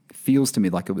mean, it feels to me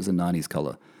like it was a 90s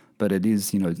color, but it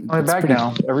is, On the back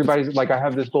now, everybody's like, I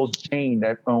have this gold chain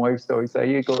that my wife always say,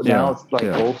 you go, now it's like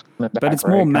gold in the back. But it's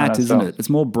more matte, kinda, isn't it?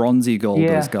 It's more bronzy gold,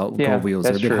 Yeah, those gold wheels.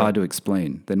 They're a bit hard to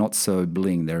explain. They're not so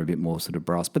bling. They're a bit more sort of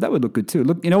brass. But that would look good too.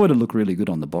 Look, you know what would look really good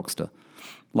on the Boxster?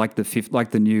 Like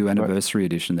the new anniversary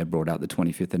edition they brought out, the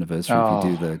 25th anniversary. If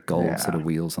you do the gold sort of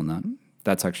wheels on that,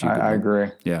 that's actually a good. I agree.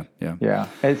 Yeah.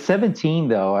 At 17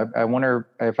 though, I wonder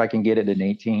if I can get it in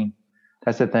 18.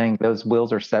 That's the thing. Those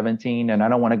wheels are 17, and I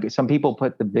don't want to. Some people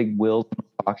put the big wheels in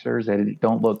Boxsters that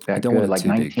don't look that good, like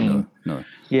 19. No.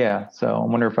 Yeah, so I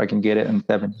wonder if I can get it in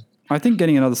 7. I think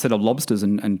getting another set of Lobsters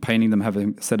and painting them,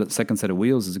 having second set of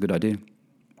wheels is a good idea.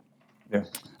 Yeah.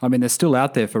 I mean, they're still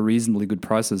out there for reasonably good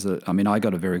prices. I mean, I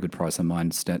got a very good price on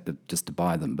mine just to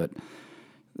buy them, but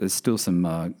there's still some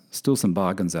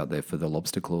bargains out there for the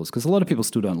lobster claws because a lot of people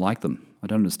still don't like them. I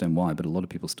don't understand why, but a lot of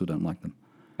people still don't like them.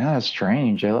 Yeah, that's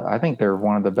strange. I think they're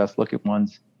one of the best looking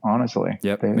ones, honestly.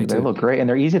 Yep, me too. They look great, and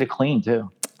they're easy to clean too.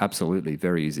 Absolutely,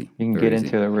 very easy. You can get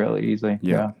into it really easily.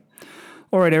 Yeah.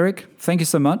 All right, Eric. Thank you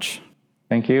so much.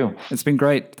 Thank you. It's been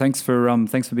great. Thanks for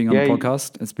being on the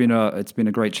podcast. It's been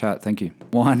a great chat. Thank you.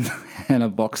 One and a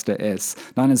Boxster S,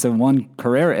 971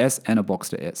 Carrera S and a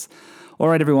Boxster S. All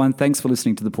right, everyone. Thanks for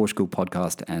listening to the Porsche Cool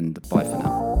podcast, and bye for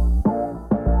now.